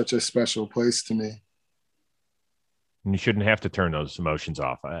that was such a special place to me. And you shouldn't have to turn those emotions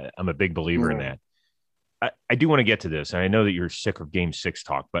off. I'm a big believer in that. I do want to get to this. And I know that you're sick of Game 6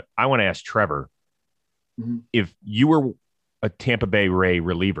 talk, but I want to ask Trevor, if you were a Tampa Bay Ray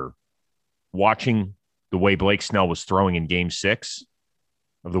reliever watching the way Blake Snell was throwing in Game 6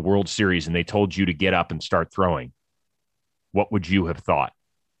 of the World Series, and they told you to get up and start throwing, what would you have thought?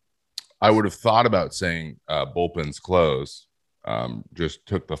 I would have thought about saying bullpen's close. Just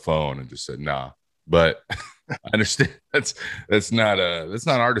took the phone and just said, nah. But I understand that's not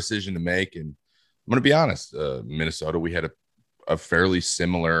our decision to make. And I'm going to be honest, Minnesota, we had a fairly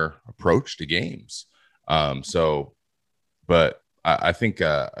similar approach to games. But I think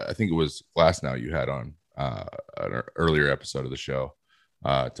it was Glass you had on an earlier episode of the show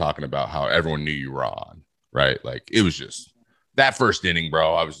talking about how everyone knew you were on, right? It was just that first inning,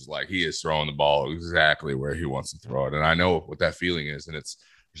 bro. I was just he is throwing the ball exactly where he wants to throw it. And I know what that feeling is. And there's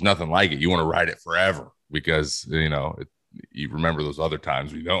nothing like it. You want to ride it forever because, you remember those other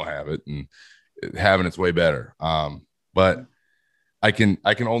times we don't have it, and having it's way better. But I can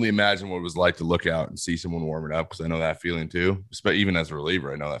only imagine what it was like to look out and see someone warming up, because I know that feeling too. Even as a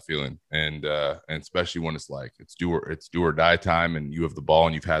reliever, I know that feeling, and especially when it's do or die time, and you have the ball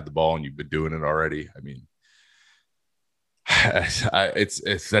and you've had the ball and you've been doing it already. I mean, I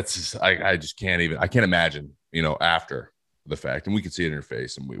just can't imagine after the fact, and we could see it in your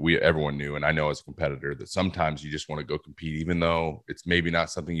face, and we everyone knew, and I know as a competitor that sometimes you just want to go compete, even though it's maybe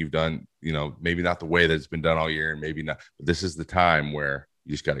not something you've done, maybe not the way that it's been done all year, and maybe not, but this is the time where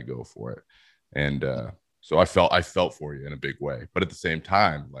you just got to go for it. And so I felt for you in a big way, but at the same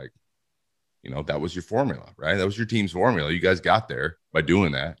time, like, that was your formula, right? That was your team's formula. You guys got there by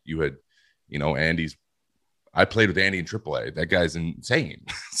doing that. You had, I played with Andy in AAA. That guy's insane.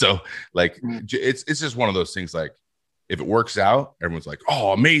 So like, it's just one of those things. Like, if it works out, everyone's like,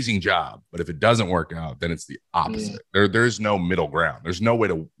 "Oh, amazing job!" But if it doesn't work out, then it's the opposite. There's no middle ground. There's no way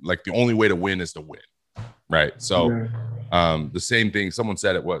to, like, the only way to win is to win, right? So, the same thing. Someone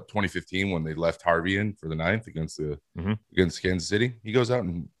said it 2015 when they left Harvey in for the ninth against Kansas City. He goes out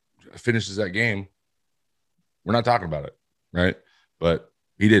and finishes that game. We're not talking about it, right? But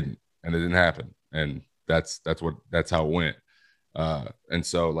he didn't, and it didn't happen, and that's how it went. And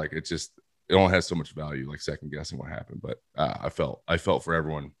so, like, it only has so much value, like second guessing what happened. But I felt for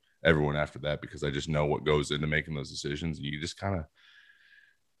everyone after that, because I just know what goes into making those decisions. And you just got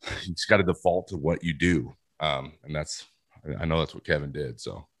to default to what you do. And I know that's what Kevin did.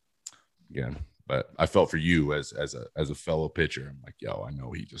 So again, but I felt for you as a fellow pitcher. I'm like, yo, I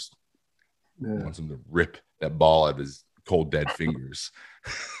know he just wants him to rip that ball out of his cold, dead fingers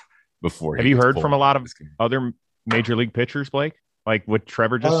before. Have you heard from a lot of other major league pitchers, Blake? Like what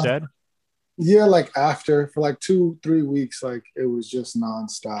Trevor just said? Yeah, like after, for like 2-3 weeks, like it was just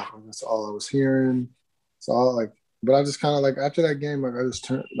nonstop. That's all I was hearing. So but I just kind of, like, after that game, like I just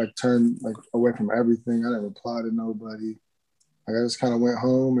turned away from everything. I didn't reply to nobody. Like I just kind of went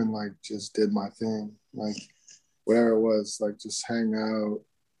home and like just did my thing, like whatever it was, like just hang out,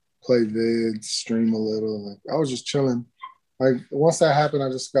 play vids, stream a little. Like I was just chilling. Like once that happened, I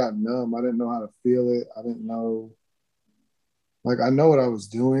just got numb. I didn't know how to feel it. I didn't know. Like, I know what I was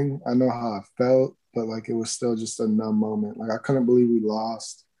doing. I know how I felt, but, like, it was still just a numb moment. Like, I couldn't believe we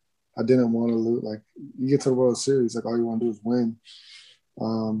lost. I didn't want to lose. Like, you get to the World Series, like, all you want to do is win.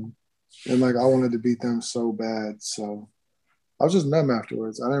 And, like, I wanted to beat them so bad. So I was just numb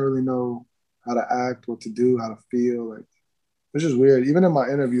afterwards. I didn't really know how to act, what to do, how to feel. Like, it was just weird. Even in my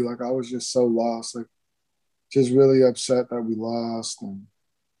interview, like, I was just so lost. Like, just really upset that we lost. And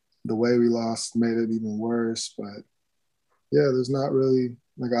the way we lost made it even worse. But yeah, there's not really,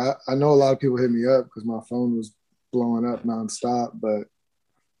 like, I know a lot of people hit me up because my phone was blowing up nonstop, but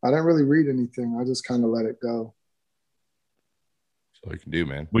I didn't really read anything. I just kind of let it go. That's all you can do,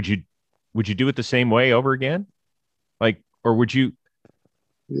 man. Would you do it the same way over again? Like, or would you?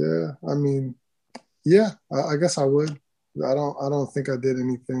 Yeah, I mean, yeah, I guess I would. I don't think I did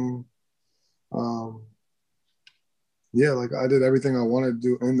anything. Yeah, like I did everything I wanted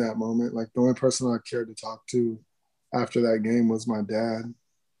to do in that moment. Like the only person I cared to talk to after that game was my dad.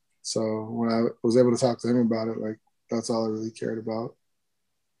 So when I was able to talk to him about it, like that's all I really cared about.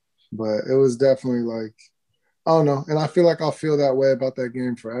 But it was definitely like, I don't know. And I feel like I'll feel that way about that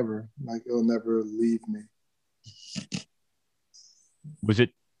game forever. Like it'll never leave me.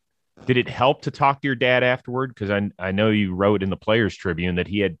 Did it help to talk to your dad afterward? Because I know you wrote in the Players Tribune that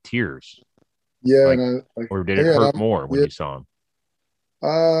he had tears. Yeah. Or did it hurt more when you saw him?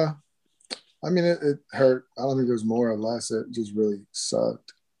 I mean, it hurt. I don't think it was more or less. It just really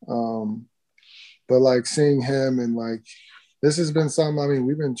sucked. But like seeing him and like, this has been something, I mean,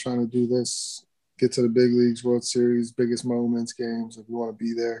 we've been trying to do this, get to the big leagues, World Series, biggest moments, games, if we want to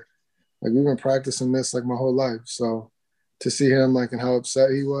be there. Like we've been practicing this like my whole life. So to see him like and how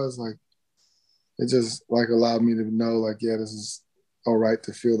upset he was, like it just like allowed me to know like, yeah, this is all right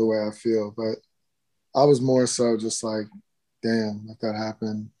to feel the way I feel. But I was more so just like, damn, like that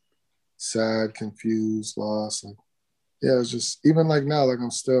happened. Sad, confused, lost. Like, yeah, it's just even like now, like I'm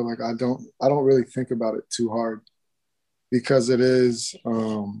still like I don't really think about it too hard because it is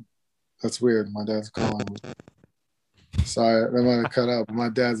that's weird. My dad's calling me. Sorry, that might have cut out, but my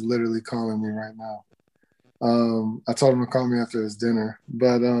dad's literally calling me right now. I told him to call me after his dinner.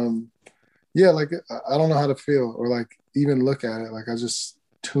 But yeah, like I don't know how to feel or like even look at it. Like I just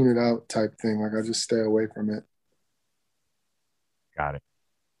tune it out type thing. Like I just stay away from it. Got it.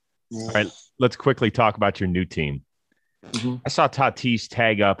 Yeah. All right, let's quickly talk about your new team. Mm-hmm. I saw Tatis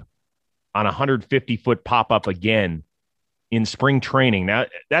tag up on a 150-foot pop-up again in spring training. Now,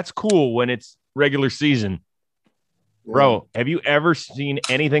 that's cool when it's regular season. Yeah. Bro, have you ever seen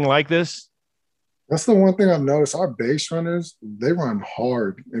anything like this? That's the one thing I've noticed. Our base runners, they run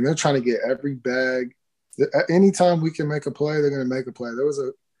hard, and they're trying to get every bag. Anytime we can make a play, they're going to make a play. There was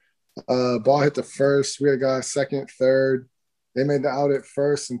a ball hit the first. We had a guy second, third. They made the out at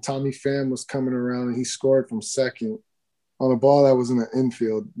first, and Tommy Pham was coming around, and he scored from second. on a ball that was in the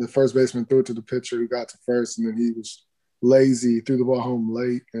infield. The first baseman threw it to the pitcher who got to first, and then he was lazy, threw the ball home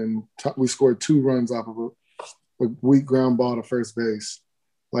late, and we scored 2 runs off of a weak ground ball to first base.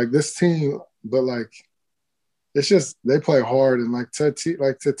 Like this team, but like it's just they play hard, and like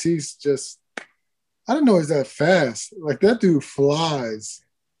Tatis just I didn't know he's that fast. Like that dude flies.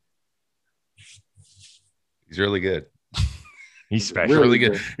 He's really good. He's special. Really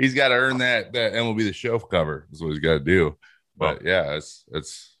good. He's got to earn that MLB The Show cover. That's what he's got to do. But yeah,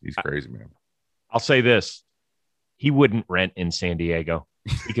 he's crazy, man. I'll say this: he wouldn't rent in San Diego.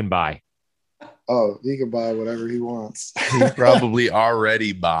 He can buy. Oh, he can buy whatever he wants. He probably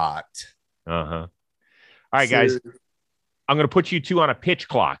already bought. All right, guys. I'm going to put you 2 on a pitch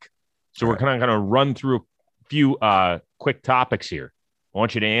clock. So we're kind of going to run through a few quick topics here. I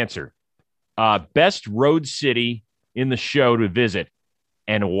want you to answer. Best road city in the show to visit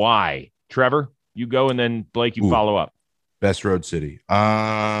and why? Trevor, you go, and then Blake, you follow up. Best road city.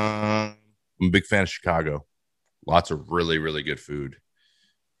 I'm a big fan of Chicago. Lots of really, really good food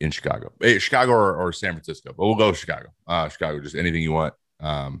in Chicago. Chicago or San Francisco, but we'll go Chicago. Chicago, just anything you want.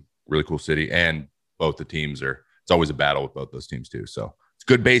 Really cool city, and both the teams it's always a battle with both those teams too. So it's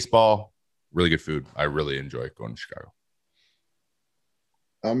good baseball, really good food. I really enjoy going to Chicago.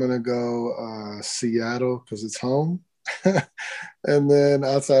 I'm going to go Seattle because it's home. And then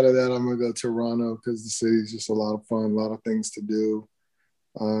outside of that, I'm going to go Toronto because the city's just a lot of fun, a lot of things to do.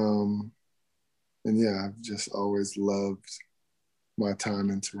 And yeah, I've just always loved my time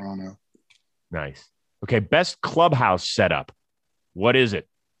in Toronto. Nice. Okay, best clubhouse setup. What is it?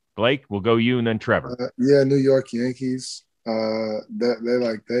 Blake, we'll go you and then Trevor. New York Yankees.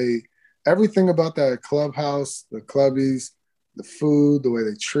 Everything about that clubhouse, the clubbies, the food, the way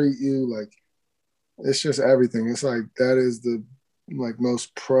they treat you, like it's just everything. It's like that is the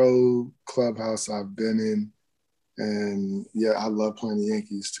most pro clubhouse I've been in. And yeah, I love playing the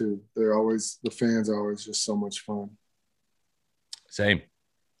Yankees too. The fans are always just so much fun. Same.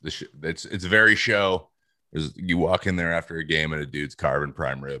 It's very show. You walk in there after a game and a dude's carving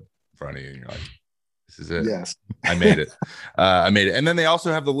prime rib in front of you, and you're like, "This is it. Yes, I made it. I made it." And then they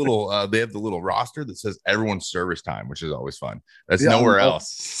also have the little roster that says everyone's service time, which is always fun. That's nowhere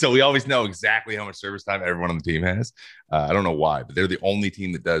else. So we always know exactly how much service time everyone on the team has. I don't know why, but they're the only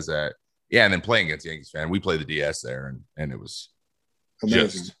team that does that. Yeah, and then playing against Yankees fan, we play the DS there, and it was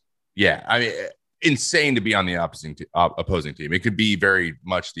amazing. I mean, insane to be on the opposing team. It could be very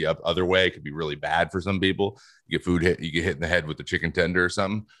much the other way. It could be really bad for some people. You get hit in the head with the chicken tender or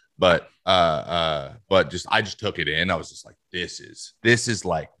something. But I just took it in. I was just like, this is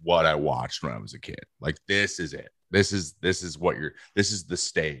like what I watched when I was a kid. Like this is it. This is the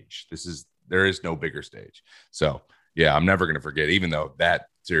stage. There is no bigger stage. So yeah, I'm never gonna forget. Even though that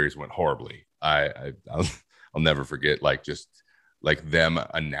series went horribly, I'll never forget. Like just like them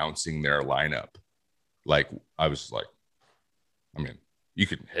announcing their lineup. Like I was like, I mean, you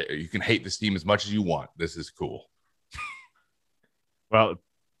can hate this team as much as you want. This is cool. Well,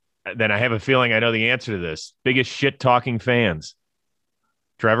 then I have a feeling I know the answer to this. Biggest shit talking fans.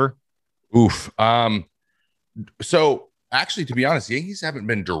 Trevor? Oof. So actually, to be honest, the Yankees haven't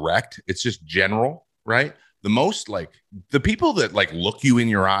been direct. It's just general, right? The most the people that look you in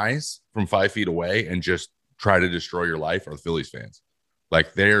your eyes from 5 feet away and just try to destroy your life are the Phillies fans.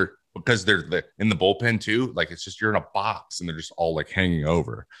 Because they're in the bullpen too. Like it's just you're in a box and they're just all hanging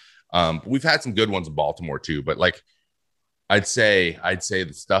over. We've had some good ones in Baltimore too, but I'd say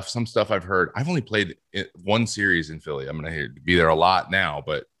some stuff I've heard. I've only played one series in Philly. I'm gonna be there a lot now,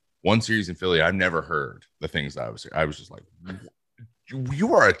 but one series in Philly, I've never heard the things that I was just like,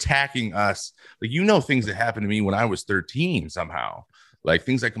 you are attacking us. Things that happened to me when I was 13 somehow,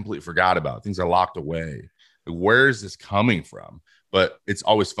 things I completely forgot about, things I locked away. Where is this coming from? But it's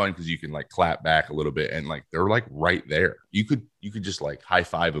always fun because you can clap back a little bit and they're right there. You could just high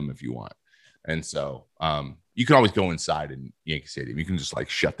five them if you want. And so you can always go inside in Yankee Stadium. You can just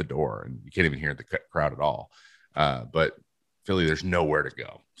shut the door and you can't even hear the crowd at all. But Philly, there's nowhere to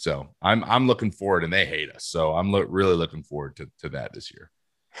go. So I'm looking forward, and they hate us. So I'm really looking forward to that this year.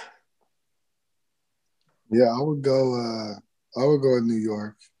 Yeah, I would go in New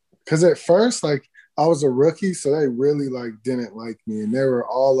York because at first I was a rookie, so they really didn't like me, and they were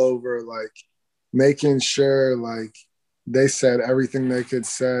all over making sure they said everything they could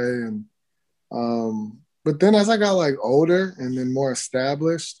say, and but then as I got older and then more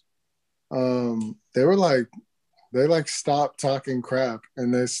established, they were they stopped talking crap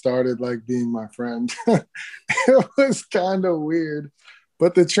and they started being my friend. It was kind of weird,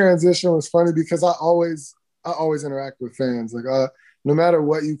 but the transition was funny because I always interact with fans. No matter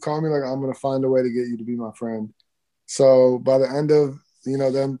what you call me, I'm gonna find a way to get you to be my friend. So by the end of,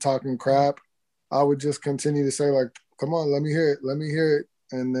 them talking crap, I would just continue to say, like, come on, let me hear it.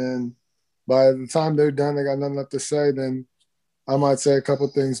 And then by the time they're done, they got nothing left to say, then I might say a couple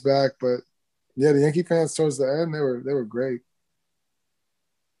things back. But yeah, the Yankee fans towards the end, they were great.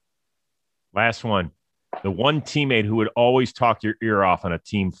 Last one. The one teammate who would always talk your ear off on a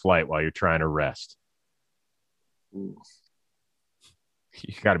team flight while you're trying to rest. Ooh.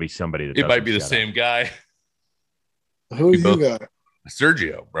 You got to be somebody that it might be the same guy. Who you got?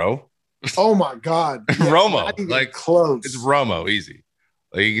 Sergio, bro. Oh my God. Yeah, Romo. Like close. It's Romo, easy.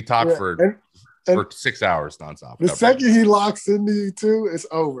 Like you can talk for 6 hours nonstop. The second he locks into you too, it's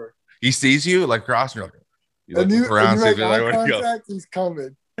over. He sees you like crossing, you're like, you make like, contact, he's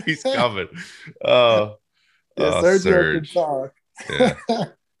coming. He's coming. Sergio can talk.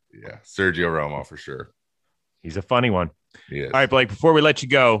 Yeah, Sergio Romo for sure. He's a funny one. He is. All right, Blake, before we let you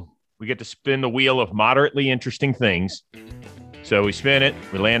go, we get to spin the wheel of moderately interesting things. So we spin it,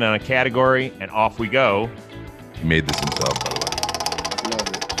 we land on a category, and off we go. He made this himself, by the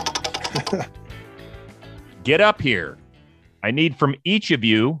way. Love it. Get up here. I need from each of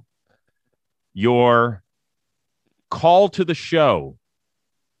you your call to the show.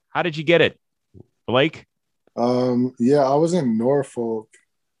 How did you get it, Blake? Yeah, I was in Norfolk,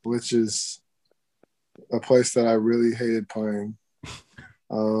 which is a place that I really hated playing.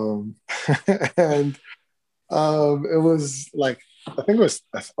 And it was like, I think it was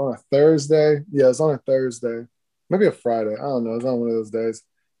on a Thursday. Yeah, it was on a Thursday, maybe a Friday. I don't know. It was on one of those days.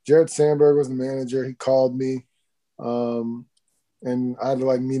 Jared Sandberg was the manager. He called me, and I had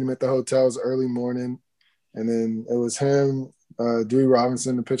to meet him at the hotel. It was early morning, and then it was him, Dewey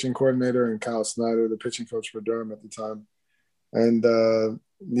Robinson, the pitching coordinator, and Kyle Snyder, the pitching coach for Durham at the time. And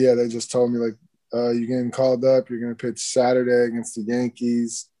they just told me you're getting called up. You're going to pitch Saturday against the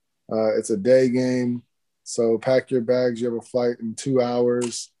Yankees. It's a day game, so pack your bags. You have a flight in 2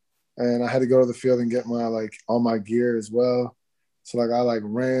 hours. And I had to go to the field and get my all my gear as well. So I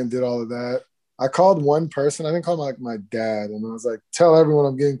ran, did all of that. I called one person. I didn't call my dad, and I was like, tell everyone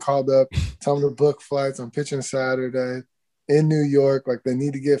I'm getting called up. Tell them to book flights. I'm pitching Saturday in New York. They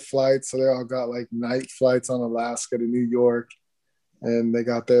need to get flights, so they all got night flights on Alaska to New York. And they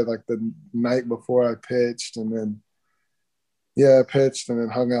got there the night before I pitched, and then I pitched and then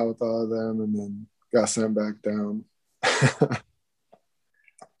hung out with all of them, and then got sent back down.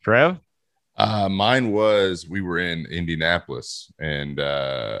 Trev? Mine was, we were in Indianapolis, and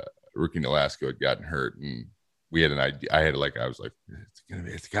Rookie Nolasco had gotten hurt, and we had an idea. I was like,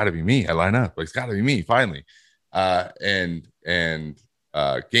 it's got to be me. I line up. It's got to be me finally. And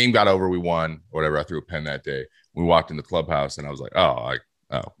game got over. We won. Whatever. I threw a pen that day. We walked in the clubhouse, and I was like, oh,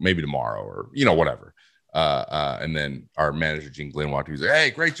 maybe tomorrow or whatever. And then our manager Gene Glenn walked. He was like, hey,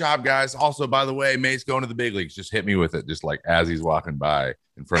 great job, guys. Also, by the way, May's going to the big leagues. Just hit me with it, just as he's walking by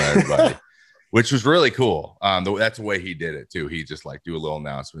in front of everybody. Which was really cool. That's the way he did it too. He just do a little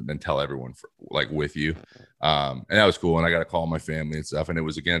announcement and then tell everyone with you. And that was cool. And I got to call my family and stuff. And it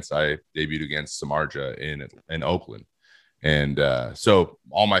was I debuted against Samardzija in Oakland. And so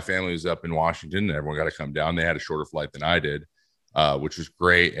all my family was up in Washington, and everyone got to come down. They had a shorter flight than I did, which was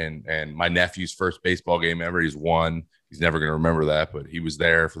great. And my nephew's first baseball game ever, he's won. He's never going to remember that, but he was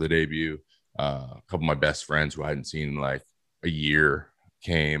there for the debut. A couple of my best friends who I hadn't seen in a year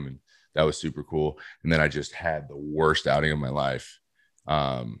came, and that was super cool. And then I just had the worst outing of my life.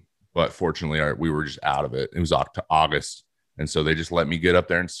 But fortunately, we were just out of it. It was August. And so they just let me get up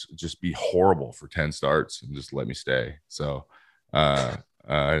there and just be horrible for 10 starts and just let me stay. So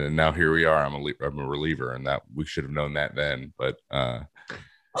and now here we are. I'm a reliever, and that we should have known that then. But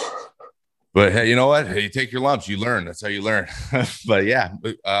hey, you know what? Hey, you take your lumps, you learn. That's how you learn. But yeah,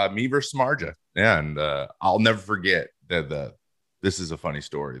 me versus Samardzija. Yeah, and I'll never forget that this is a funny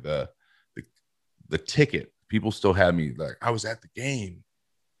story. The ticket, people still have me I was at the game.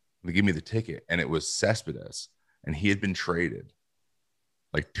 They give me the ticket, and it was Cespedes, and he had been traded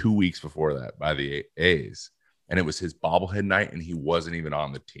 2 weeks before that by the A's, and it was his bobblehead night, and he wasn't even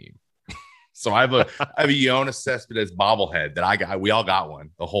on the team. So I have a Jonas Cespedes bobblehead that we all got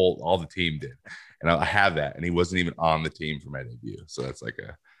one. All the team did, and I have that, and he wasn't even on the team for my debut. So that's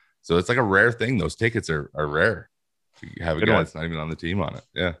it's a rare thing. Those tickets are rare. You have a guy that's not even on the team on it.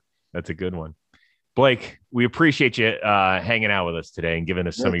 Yeah, that's a good one. Blake, we appreciate you hanging out with us today and giving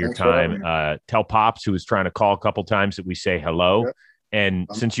us some of your time. Tell Pops, who was trying to call a couple times, that we say hello. Yep. And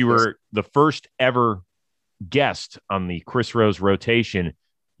since you were the first ever guest on the Chris Rose rotation,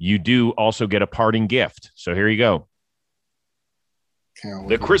 you do also get a parting gift. So here you go.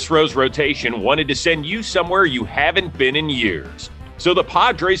 The Chris Rose rotation wanted to send you somewhere you haven't been in years. So the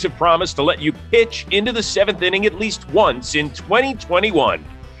Padres have promised to let you pitch into the 7th inning at least once in 2021.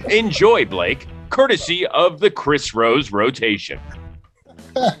 Enjoy, Blake, courtesy of the Chris Rose rotation.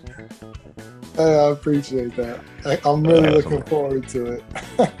 I appreciate that. I'm really looking forward to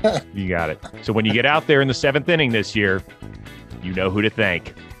it. You got it. So when you get out there in the 7th inning this year, you know who to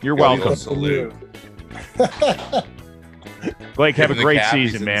thank. You're welcome. Salute. Blake, have a great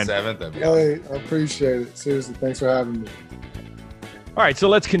season, man. Hey, I appreciate it. Seriously, thanks for having me. All right, so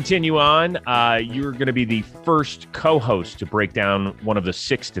let's continue on. You're going to be the first co-host to break down one of the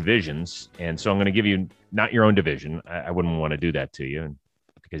 6 divisions. And so I'm going to give you not your own division. I wouldn't want to do that to you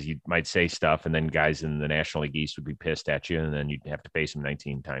because you might say stuff and then guys in the National League East would be pissed at you and then you'd have to face them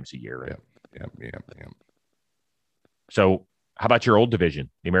 19 times a year. Right? Yep. So how about your old division,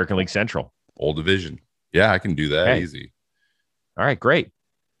 the American League Central? Old division. Yeah, I can do that easy. All right, great.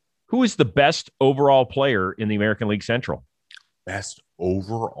 Who is the best overall player in the American League Central? Best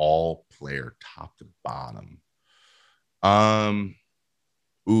overall player, top to bottom.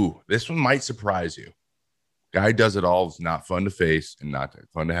 This one might surprise you. Guy does it all. It's not fun to face and not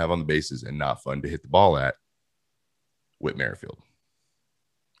fun to have on the bases and not fun to hit the ball at. Whit Merrifield.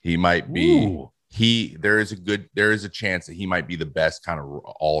 He might be. There is a chance that he might be the best kind of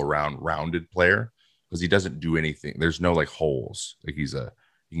all around rounded player because he doesn't do anything. There's no like holes. Like he can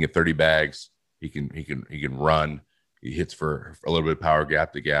get 30 bags. He can run. He hits for a little bit of power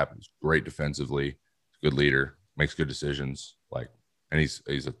gap to gap. He's great defensively. Good leader. Makes good decisions. And he's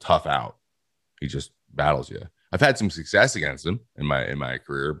a tough out. He just battles you. I've had some success against him in my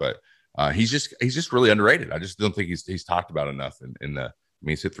career, but he's just really underrated. I just don't think he's talked about enough.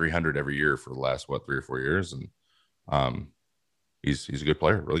 He's hit 300 every year for the last 3 or 4 years, and he's a good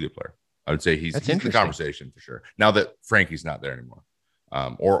player, really good player. I would say he's in the conversation for sure. Now that Frankie's not there anymore,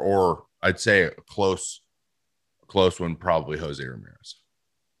 or I'd say a close one, probably Jose Ramirez.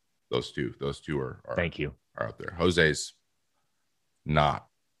 Those two are thank you, are up there. Jose's not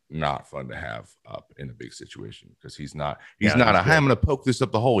fun to have up in a big situation because he's not I'm going to poke this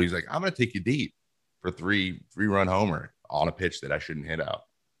up the hole. He's like, I'm going to take you deep for 3-run homer on a pitch that I shouldn't hit out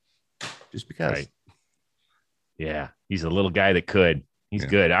just because. Right. Yeah, he's a little guy that could. He's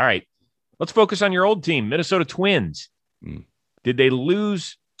good. All right, let's focus on your old team, Minnesota Twins. Did they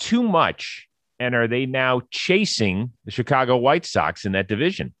lose too much? And are they now chasing the Chicago White Sox in that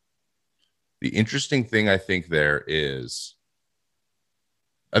division? The interesting thing I think there is,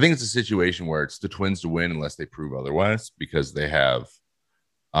 I think it's a situation where it's the Twins to win unless they prove otherwise because they have,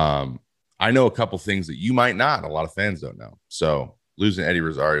 I know a couple things that you might not. A lot of fans don't know. So losing Eddie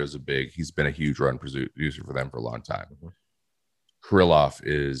Rosario is he's been a huge run producer for them for a long time. Kirilloff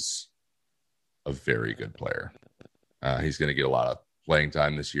is a very good player. He's going to get a lot of playing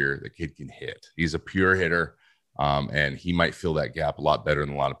time this year. The kid can hit. He's a pure hitter, and he might fill that gap a lot better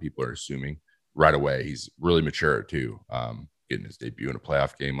than a lot of people are assuming right away. He's really mature too, getting his debut in a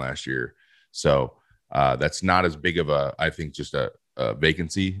playoff game last year. So that's not as big of I think just a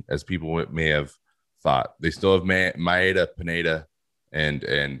vacancy as people may have thought. They still have Maeda, Pineda,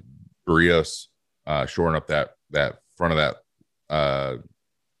 and Barrios shoring up that front of that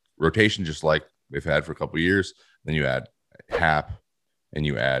rotation, just like they've had for a couple of years. Then you add Hap and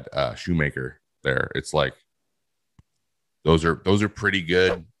you add Shoemaker there. It's like those are pretty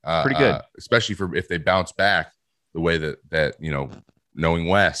good. Pretty good, especially for if they bounce back the way that knowing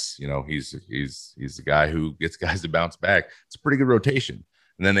Wes, he's the guy who gets guys to bounce back. It's a pretty good rotation.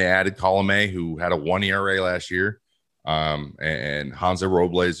 And then they added Colomé, who had a 1 ERA last year, and Hansa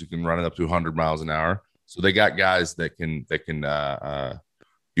Robles, who can run it up to 100 miles an hour. So they got guys that can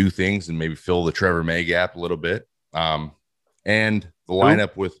do things and maybe fill the Trevor May gap a little bit. And the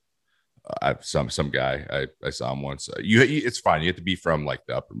lineup with some guy I saw him once. It's fine. You have to be from like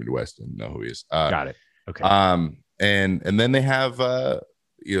the upper Midwest and know who he is. Got it. Okay. And then they have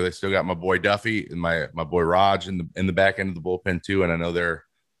they still got my boy Duffy and my boy Raj in the back end of the bullpen too. And I know they're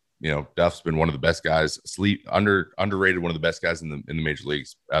Duff's been one of the best guys, underrated, one of the best guys in the major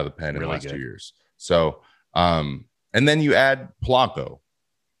leagues out of the pen in the last 2 years. So and then you add Polanco,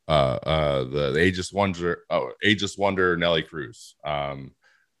 the ageless wonder Nelly Cruz,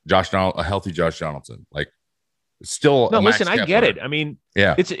 a healthy Josh Donaldson. Like still no, listen, I get it. I mean,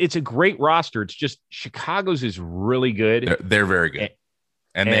 yeah, it's a great roster. It's just Chicago's is really good. They're very good.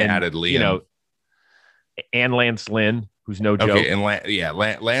 And they added Liam, and Lance Lynn, who's no joke. Okay, and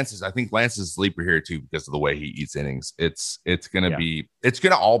Lance is, I think Lance is a sleeper here too because of the way he eats innings. It's gonna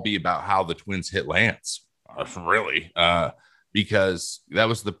all be about how the Twins hit Lance, really, because that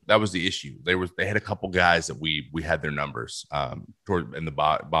was the issue. They had a couple guys that we had their numbers toward in the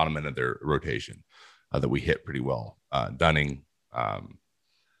bottom end of their rotation that we hit pretty well. Dunning,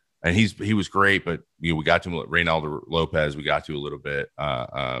 And he was great, but we got to Reynaldo Lopez, we got to a little bit,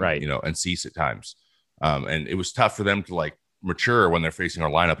 right. And Cease at times. And it was tough for them to like mature when they're facing our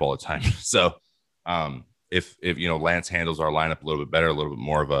lineup all the time. So if Lance handles our lineup a little bit better, a little bit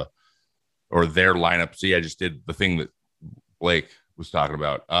more of or their lineup. See, I just did the thing that Blake was talking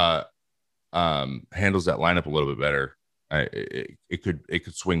about. Handles that lineup a little bit better. It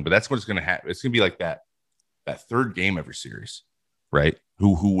could swing, but that's what it's going to happen. It's going to be like that third game every series, right?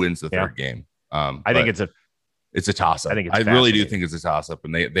 Who wins the third game? I think it's a toss up. I really do think it's a toss up,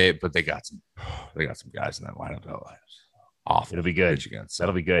 and they got some guys in that lineup. Awful. It'll be good. Again, so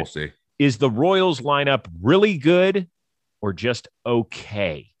that'll be good. We'll see. Is the Royals lineup really good or just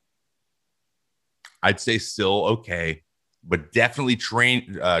okay? I'd say still okay, but definitely trending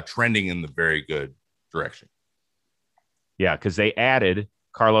in the very good direction. Yeah, because they added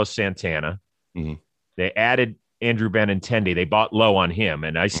Carlos Santana. Mm-hmm. They added Andrew Benintendi. They bought low on him,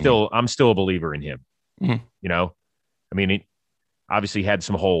 and I'm still a believer in him. Mm-hmm. I mean, it obviously had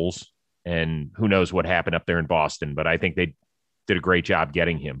some holes, and who knows what happened up there in Boston, but I think they did a great job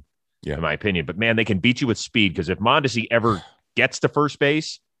getting him, in my opinion. But, man, they can beat you with speed, because if Mondesi ever gets to first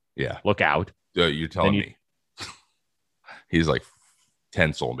base, look out. You're telling me. He's like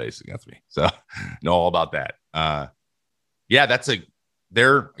 10 stolen bases against me. So, know all about that.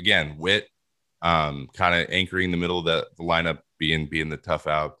 They're, again, Witt, kind of anchoring the middle of the lineup, being the tough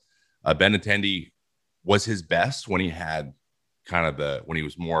out. Benintendi was his best when he had when he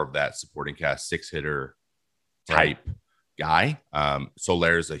was more of that supporting cast 6-hitter type guy.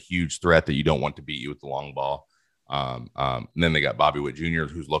 Soler's a huge threat that you don't want to beat you with the long ball. And then they got Bobby Witt Jr.,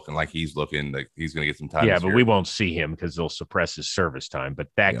 who's looking like he's going to get some time. Yeah, but we won't see him because they'll suppress his service time. But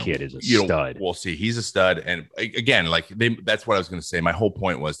that kid is a stud. We'll see. He's a stud. And again, that's what I was going to say. My whole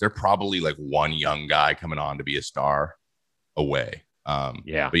point was they're probably like one young guy coming on to be a star away.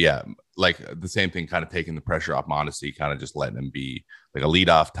 But like the same thing, kind of taking the pressure off Mondesi, kind of just letting him be like a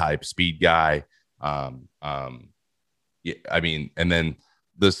leadoff type speed guy. And then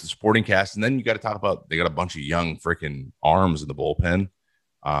the supporting cast, and then you got to talk about they got a bunch of young freaking arms in the bullpen.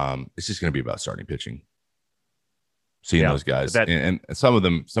 It's just going to be about starting pitching, seeing those guys, and some of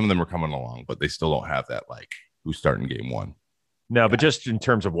them are coming along, but they still don't have that like who's starting game one. No, but just in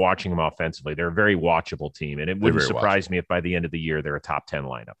terms of watching them offensively, they're a very watchable team, and it wouldn't surprise me if by the end of the year they're a top 10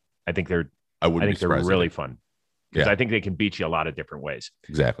 lineup. I think they're really fun because I think they can beat you a lot of different ways.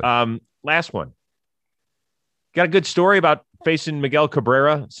 Exactly. Last one. Got a good story about facing Miguel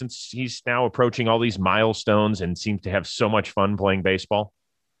Cabrera since he's now approaching all these milestones and seems to have so much fun playing baseball.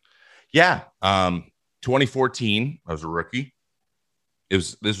 Yeah. 2014, I was a rookie.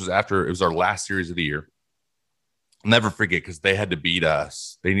 This was our last series of the year. I'll never forget because they had to beat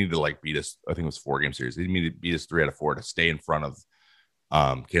us. They needed to beat us. I think it was 4-game series. They needed to beat us 3 out of 4 to stay in front of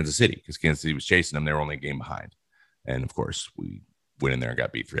Kansas City because Kansas City was chasing them. They were only a game behind. And of course, we went in there and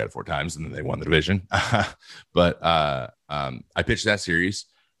got beat 3 out of 4 times, and then they won the division. But I pitched that series,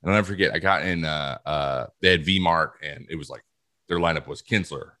 and I'll never forget. I got in. They had V-Mart, and it was like their lineup was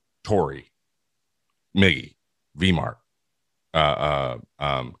Kinsler, Torrey, Miggy, V-Mart,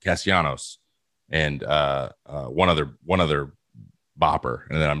 Castellanos, and one other bopper,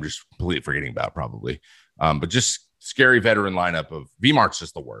 and then I'm just completely forgetting about probably. But just scary veteran lineup of V-Mart's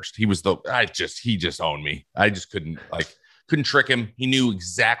just the worst. He just owned me. I just couldn't trick him. He knew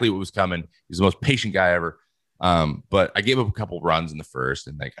exactly what was coming. He's the most patient guy ever. But I gave up a couple runs in the first,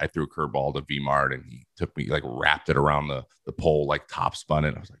 and I threw a curveball to V-Mart, and he took me wrapped it around the pole, top spun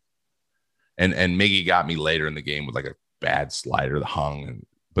it. I was like, and Miggy got me later in the game with a bad slider that hung,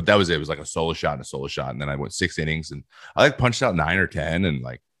 but that was it. It was a solo shot and a solo shot, and then I went 6 innings, and I punched out 9 or 10, and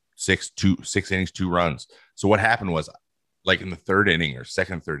 6 innings, 2 runs. So what happened was, in the third inning or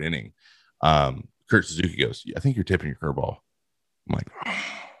second, third inning, Kurt Suzuki goes, "I think you're tipping your curveball." I'm like, oh.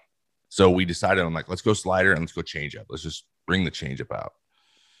 So we decided, I'm like, let's go slider and let's go changeup. Let's just bring the changeup out.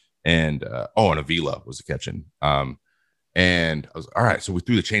 And and Avila was catching. And I was all right. So we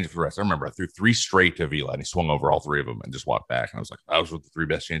threw the changeup for the rest. I remember I threw 3 straight to Avila, and he swung over all 3 of them and just walked back. And I was like, I was with the 3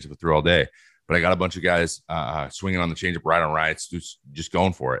 best changeup I threw all day. But I got a bunch of guys swinging on the changeup right on rights, just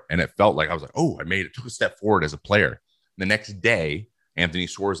going for it. And it felt like I was like, oh, I made it. Took a step forward as a player. The next day, Anthony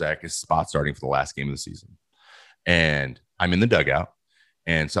Swarzak is spot starting for the last game of the season. And I'm in the dugout,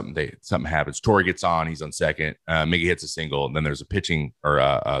 and something happens. Torrey gets on. He's on second. Miggy hits a single, and then there's a pitching, or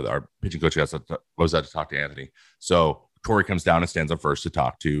our pitching coach goes out to talk to Anthony. So Torrey comes down and stands up first to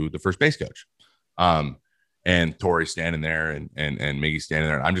talk to the first base coach. And Torrey's standing there, and Miggy's standing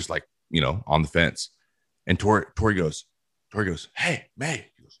there. And I'm just on the fence. And Torrey goes, "Hey,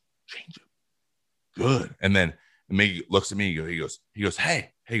 May." He goes, "Change it." Good. And then And Miggy looks at me. He goes,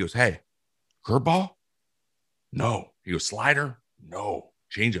 hey, curveball? No. He goes, slider? No.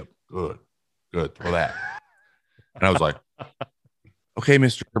 Changeup? Good. Throw that. And I was like, okay,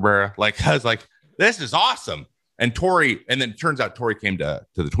 Mr. Cabrera. Like, I was like, this is awesome. And then it turns out Torrey came to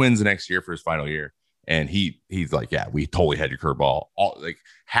the Twins the next year for his final year. And he's like, yeah, we totally had your curveball. All like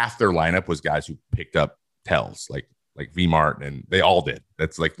half their lineup was guys who picked up tells, like V Mart, and they all did.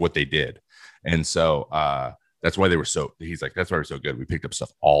 That's like what they did. And so that's why he's like, that's why we're so good. We picked up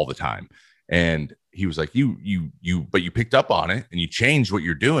stuff all the time. And he was like, but you picked up on it and you changed what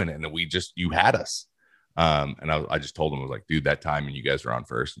you're doing. And you had us. And I just told him, I was like, dude, that time when you guys were on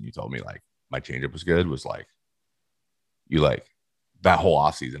first and you told me like my changeup was good, was like, you like that whole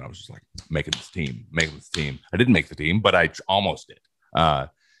offseason, I was just like making this team. I didn't make the team, but I almost did.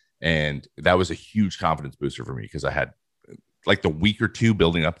 And that was a huge confidence booster for me because I had like the week or two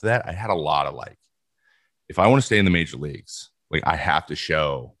building up to that. I had a lot of like, if I want to stay in the major leagues, like I have to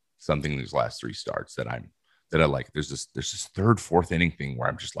show something in these last 3 starts that I like. There's this third, fourth inning thing where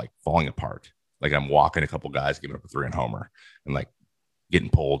I'm just like falling apart. Like I'm walking a couple guys, giving up a 3-run homer and like getting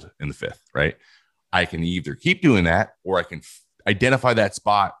pulled in the 5th, right? I can either keep doing that or I can identify that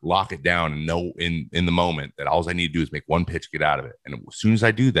spot, lock it down, and know in the moment that all I need to do is make one pitch, get out of it. And as soon as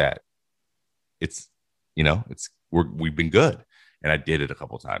I do that, we've been good. And I did it a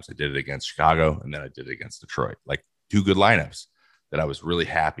couple of times. I did it against Chicago, and then I did it against Detroit. Like 2 good lineups that I was really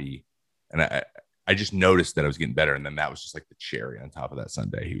happy. And I just noticed that I was getting better. And then that was just like the cherry on top of that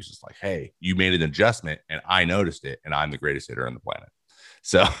Sunday. He was just like, hey, you made an adjustment, and I noticed it, and I'm the greatest hitter on the planet.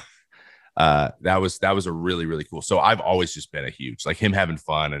 So that was a really, really cool. So I've always just been a huge, like him having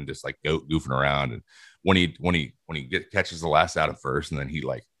fun and just like goofing around. And when he catches the last out at first, and then he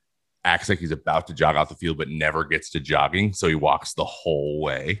like acts like he's about to jog out the field, but never gets to jogging. So he walks the whole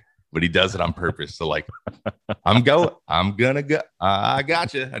way, but he does it on purpose. So like, I'm gonna go. I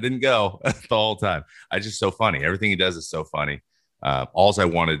got you. I didn't go the whole time. It's just so funny. Everything he does is so funny. All I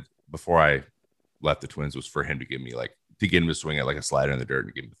wanted before I left the Twins was for him to give me to get him to swing at like a slider in the dirt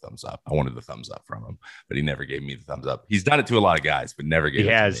and give him the thumbs up. I wanted the thumbs up from him, but he never gave me the thumbs up. He's done it to a lot of guys, but never gave it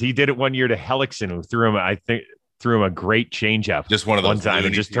to me. He did it one year to Hellickson, who threw him a great changeup. Just one of those one time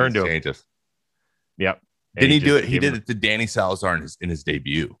and just turned to him. Yep. Didn't he do it? He did it to Danny Salazar in his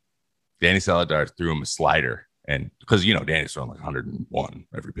debut. Danny Salazar threw him a slider, and because Danny's throwing like 101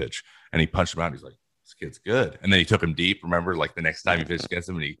 every pitch, and he punched him out. And he's like, "This kid's good." And then he took him deep. Remember, like the next time he pitched against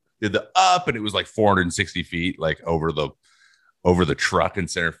him, and he did the up, and it was like 460 feet, like over the truck in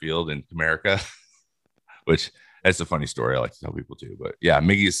center field in America. Which that's a funny story. I like to tell people too. But yeah,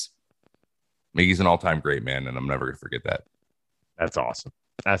 Miggy's an all-time great, man, and I'm never gonna forget that. That's awesome.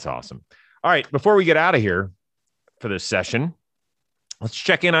 All right, before we get out of here for this session, let's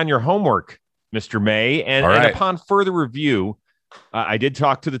check in on your homework, Mr. May. And upon further review, I did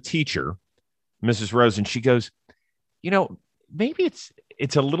talk to the teacher, Mrs. Rose, and she goes, maybe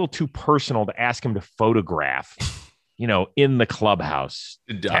it's a little too personal to ask him to photograph, in the clubhouse.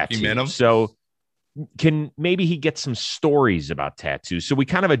 Document him. So maybe he gets some stories about tattoos. So we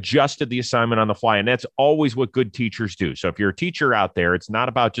kind of adjusted the assignment on the fly, and that's always what good teachers do. So if you're a teacher out there, it's not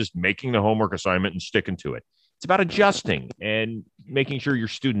about just making the homework assignment and sticking to it. It's about adjusting and making sure your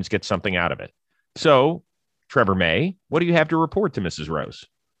students get something out of it. So, Trevor May, what do you have to report to Mrs. Rose?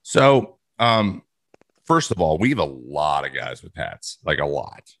 So, first of all, we have a lot of guys with tats, like a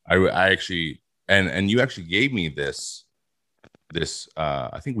lot. I actually, and you actually gave me this.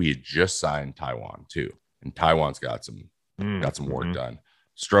 I think we had just signed Taiwan too, and Taiwan's got some work done.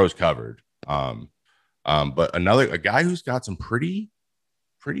 Stroh's covered, but a guy who's got some pretty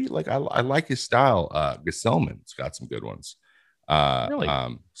like I like his style. Gesellman's got some good ones, really?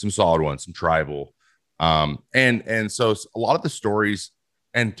 Some solid ones, some tribal, and so a lot of the stories.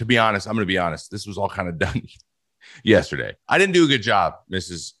 And to be honest, I'm going to be honest. This was all kind of done yesterday. I didn't do a good job,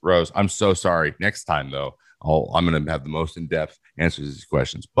 Mrs. Rose. I'm so sorry. Next time though, I'm going to have the most in-depth answers to these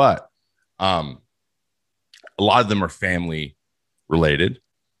questions. But a lot of them are family related,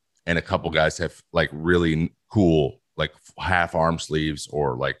 and a couple guys have like really cool, like half arm sleeves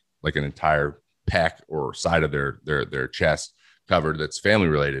or like an entire pec or side of their chest covered that's family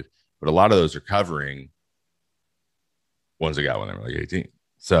related. But a lot of those are covering ones that got when they were like 18.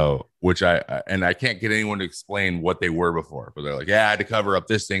 So, which I can't get anyone to explain what they were before, but they're like, yeah, I had to cover up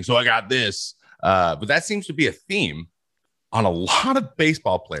this thing, so I got this. But that seems to be a theme on a lot of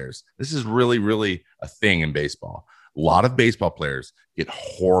baseball players. This is really, really a thing in baseball. A lot of baseball players get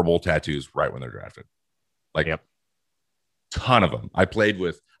horrible tattoos right when they're drafted. Like, yep. Ton of them. I played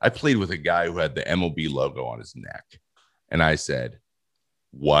with a guy who had the MLB logo on his neck, and I said,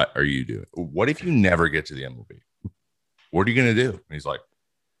 "What are you doing? What if you never get to the MLB? what are you going to do? And he's like,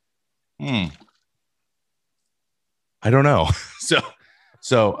 I don't know. So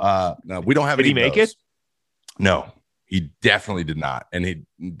no, we don't have Did any he make those. it? No, he definitely did not. And he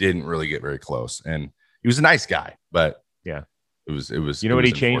didn't really get very close. And he was a nice guy, but yeah, it was, you know what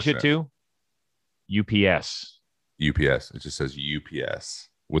he changed it to? UPS. UPS. It just says UPS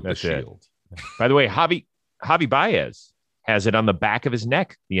with That's the shield. By the way, Javi Baez has it on the back of his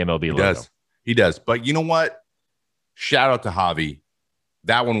neck, the MLB logo. He does. But you know what? Shout out to Javi.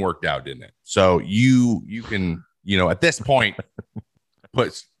 That one worked out, didn't it? So you can, at this point,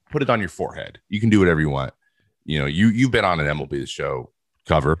 put it on your forehead. You can do whatever you want. You've been on an MLB show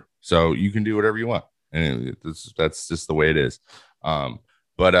cover, so you can do whatever you want. And that's just the way it is.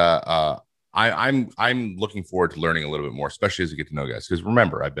 But I'm looking forward to learning a little bit more, especially as we get to know guys. Because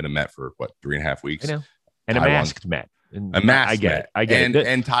remember, I've been a Met for 3.5 weeks. I know. And a masked Met. A masked I get Met. it. I get it.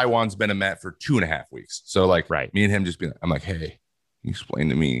 And Taiwan's been a Met for 2.5 weeks. So right. Me and him just being, I'm like, hey, explain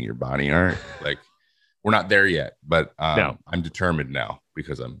to me your body art. We're not there yet, but no. I'm determined now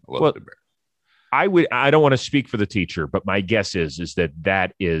because I'm a little bit embarrassed. I don't want to speak for the teacher, but my guess is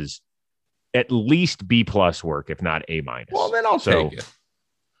that is at least B+ work, if not A-. Well, then I'll take it.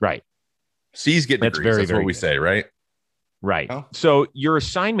 Right. C's get degrees. That's what we say, right? Right. Oh. So your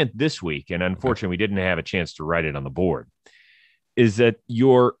assignment this week, and unfortunately we didn't have a chance to write it on the board, is that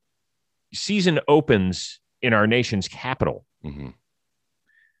your season opens in our nation's capital. Mm-hmm.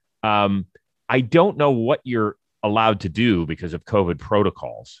 I don't know what you're allowed to do because of COVID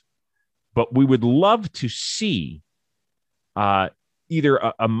protocols, but we would love to see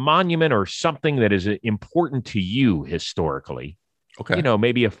either a monument or something that is important to you historically. Okay.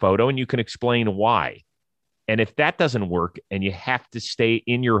 Maybe a photo, and you can explain why. And if that doesn't work and you have to stay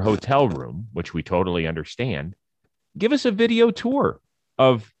in your hotel room, which we totally understand, give us a video tour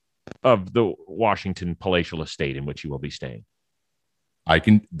of the Washington palatial estate in which you will be staying. I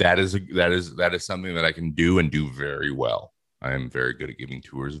can. That is something that I can do and do very well. I am very good at giving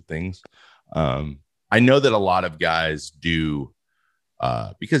tours of things. I know that a lot of guys do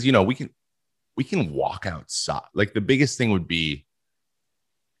because we can walk outside. Like the biggest thing would be,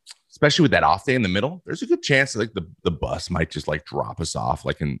 especially with that off day in the middle, there's a good chance that the bus might just drop us off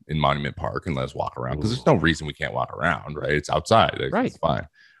in Monument Park and let us walk around, because there's no reason we can't walk around, right? It's outside. Right. It's fine.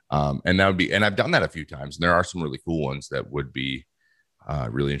 And that would be, and I've done that a few times, and there are some really cool ones that would be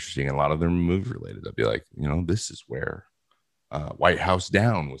really interesting. And a lot of them are movie related. I'd be like, this is where White House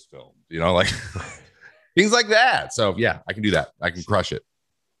Down was filmed, things like that. So yeah, I can do that. I can crush it.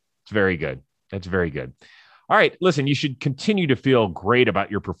 It's very good. That's very good. All right, listen, you should continue to feel great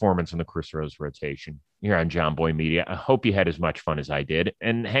about your performance on the Chris Rose rotation here on John Boy Media. I hope you had as much fun as I did,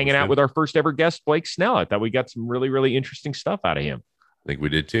 and hanging out with our first ever guest, Blake Snell. I thought we got some really, really interesting stuff out of him. I think we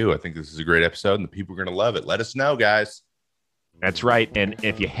did too. I think this is a great episode, and the people are going to love it. Let us know, guys. That's right. And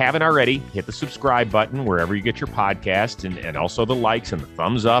if you haven't already, hit the subscribe button wherever you get your podcasts, and also the likes and the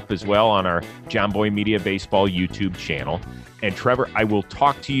thumbs up as well on our John Boy Media Baseball YouTube channel. And Trevor, I will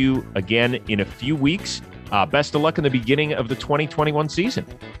talk to you again in a few weeks. Best of luck in the beginning of the 2021 season.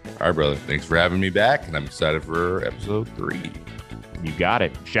 All right, brother. Thanks for having me back, and I'm excited for episode 3. You got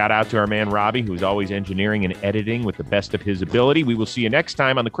it. Shout out to our man, Robbie, who's always engineering and editing with the best of his ability. We will see you next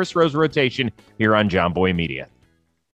time on the Chris Rose Rotation here on John Boy Media.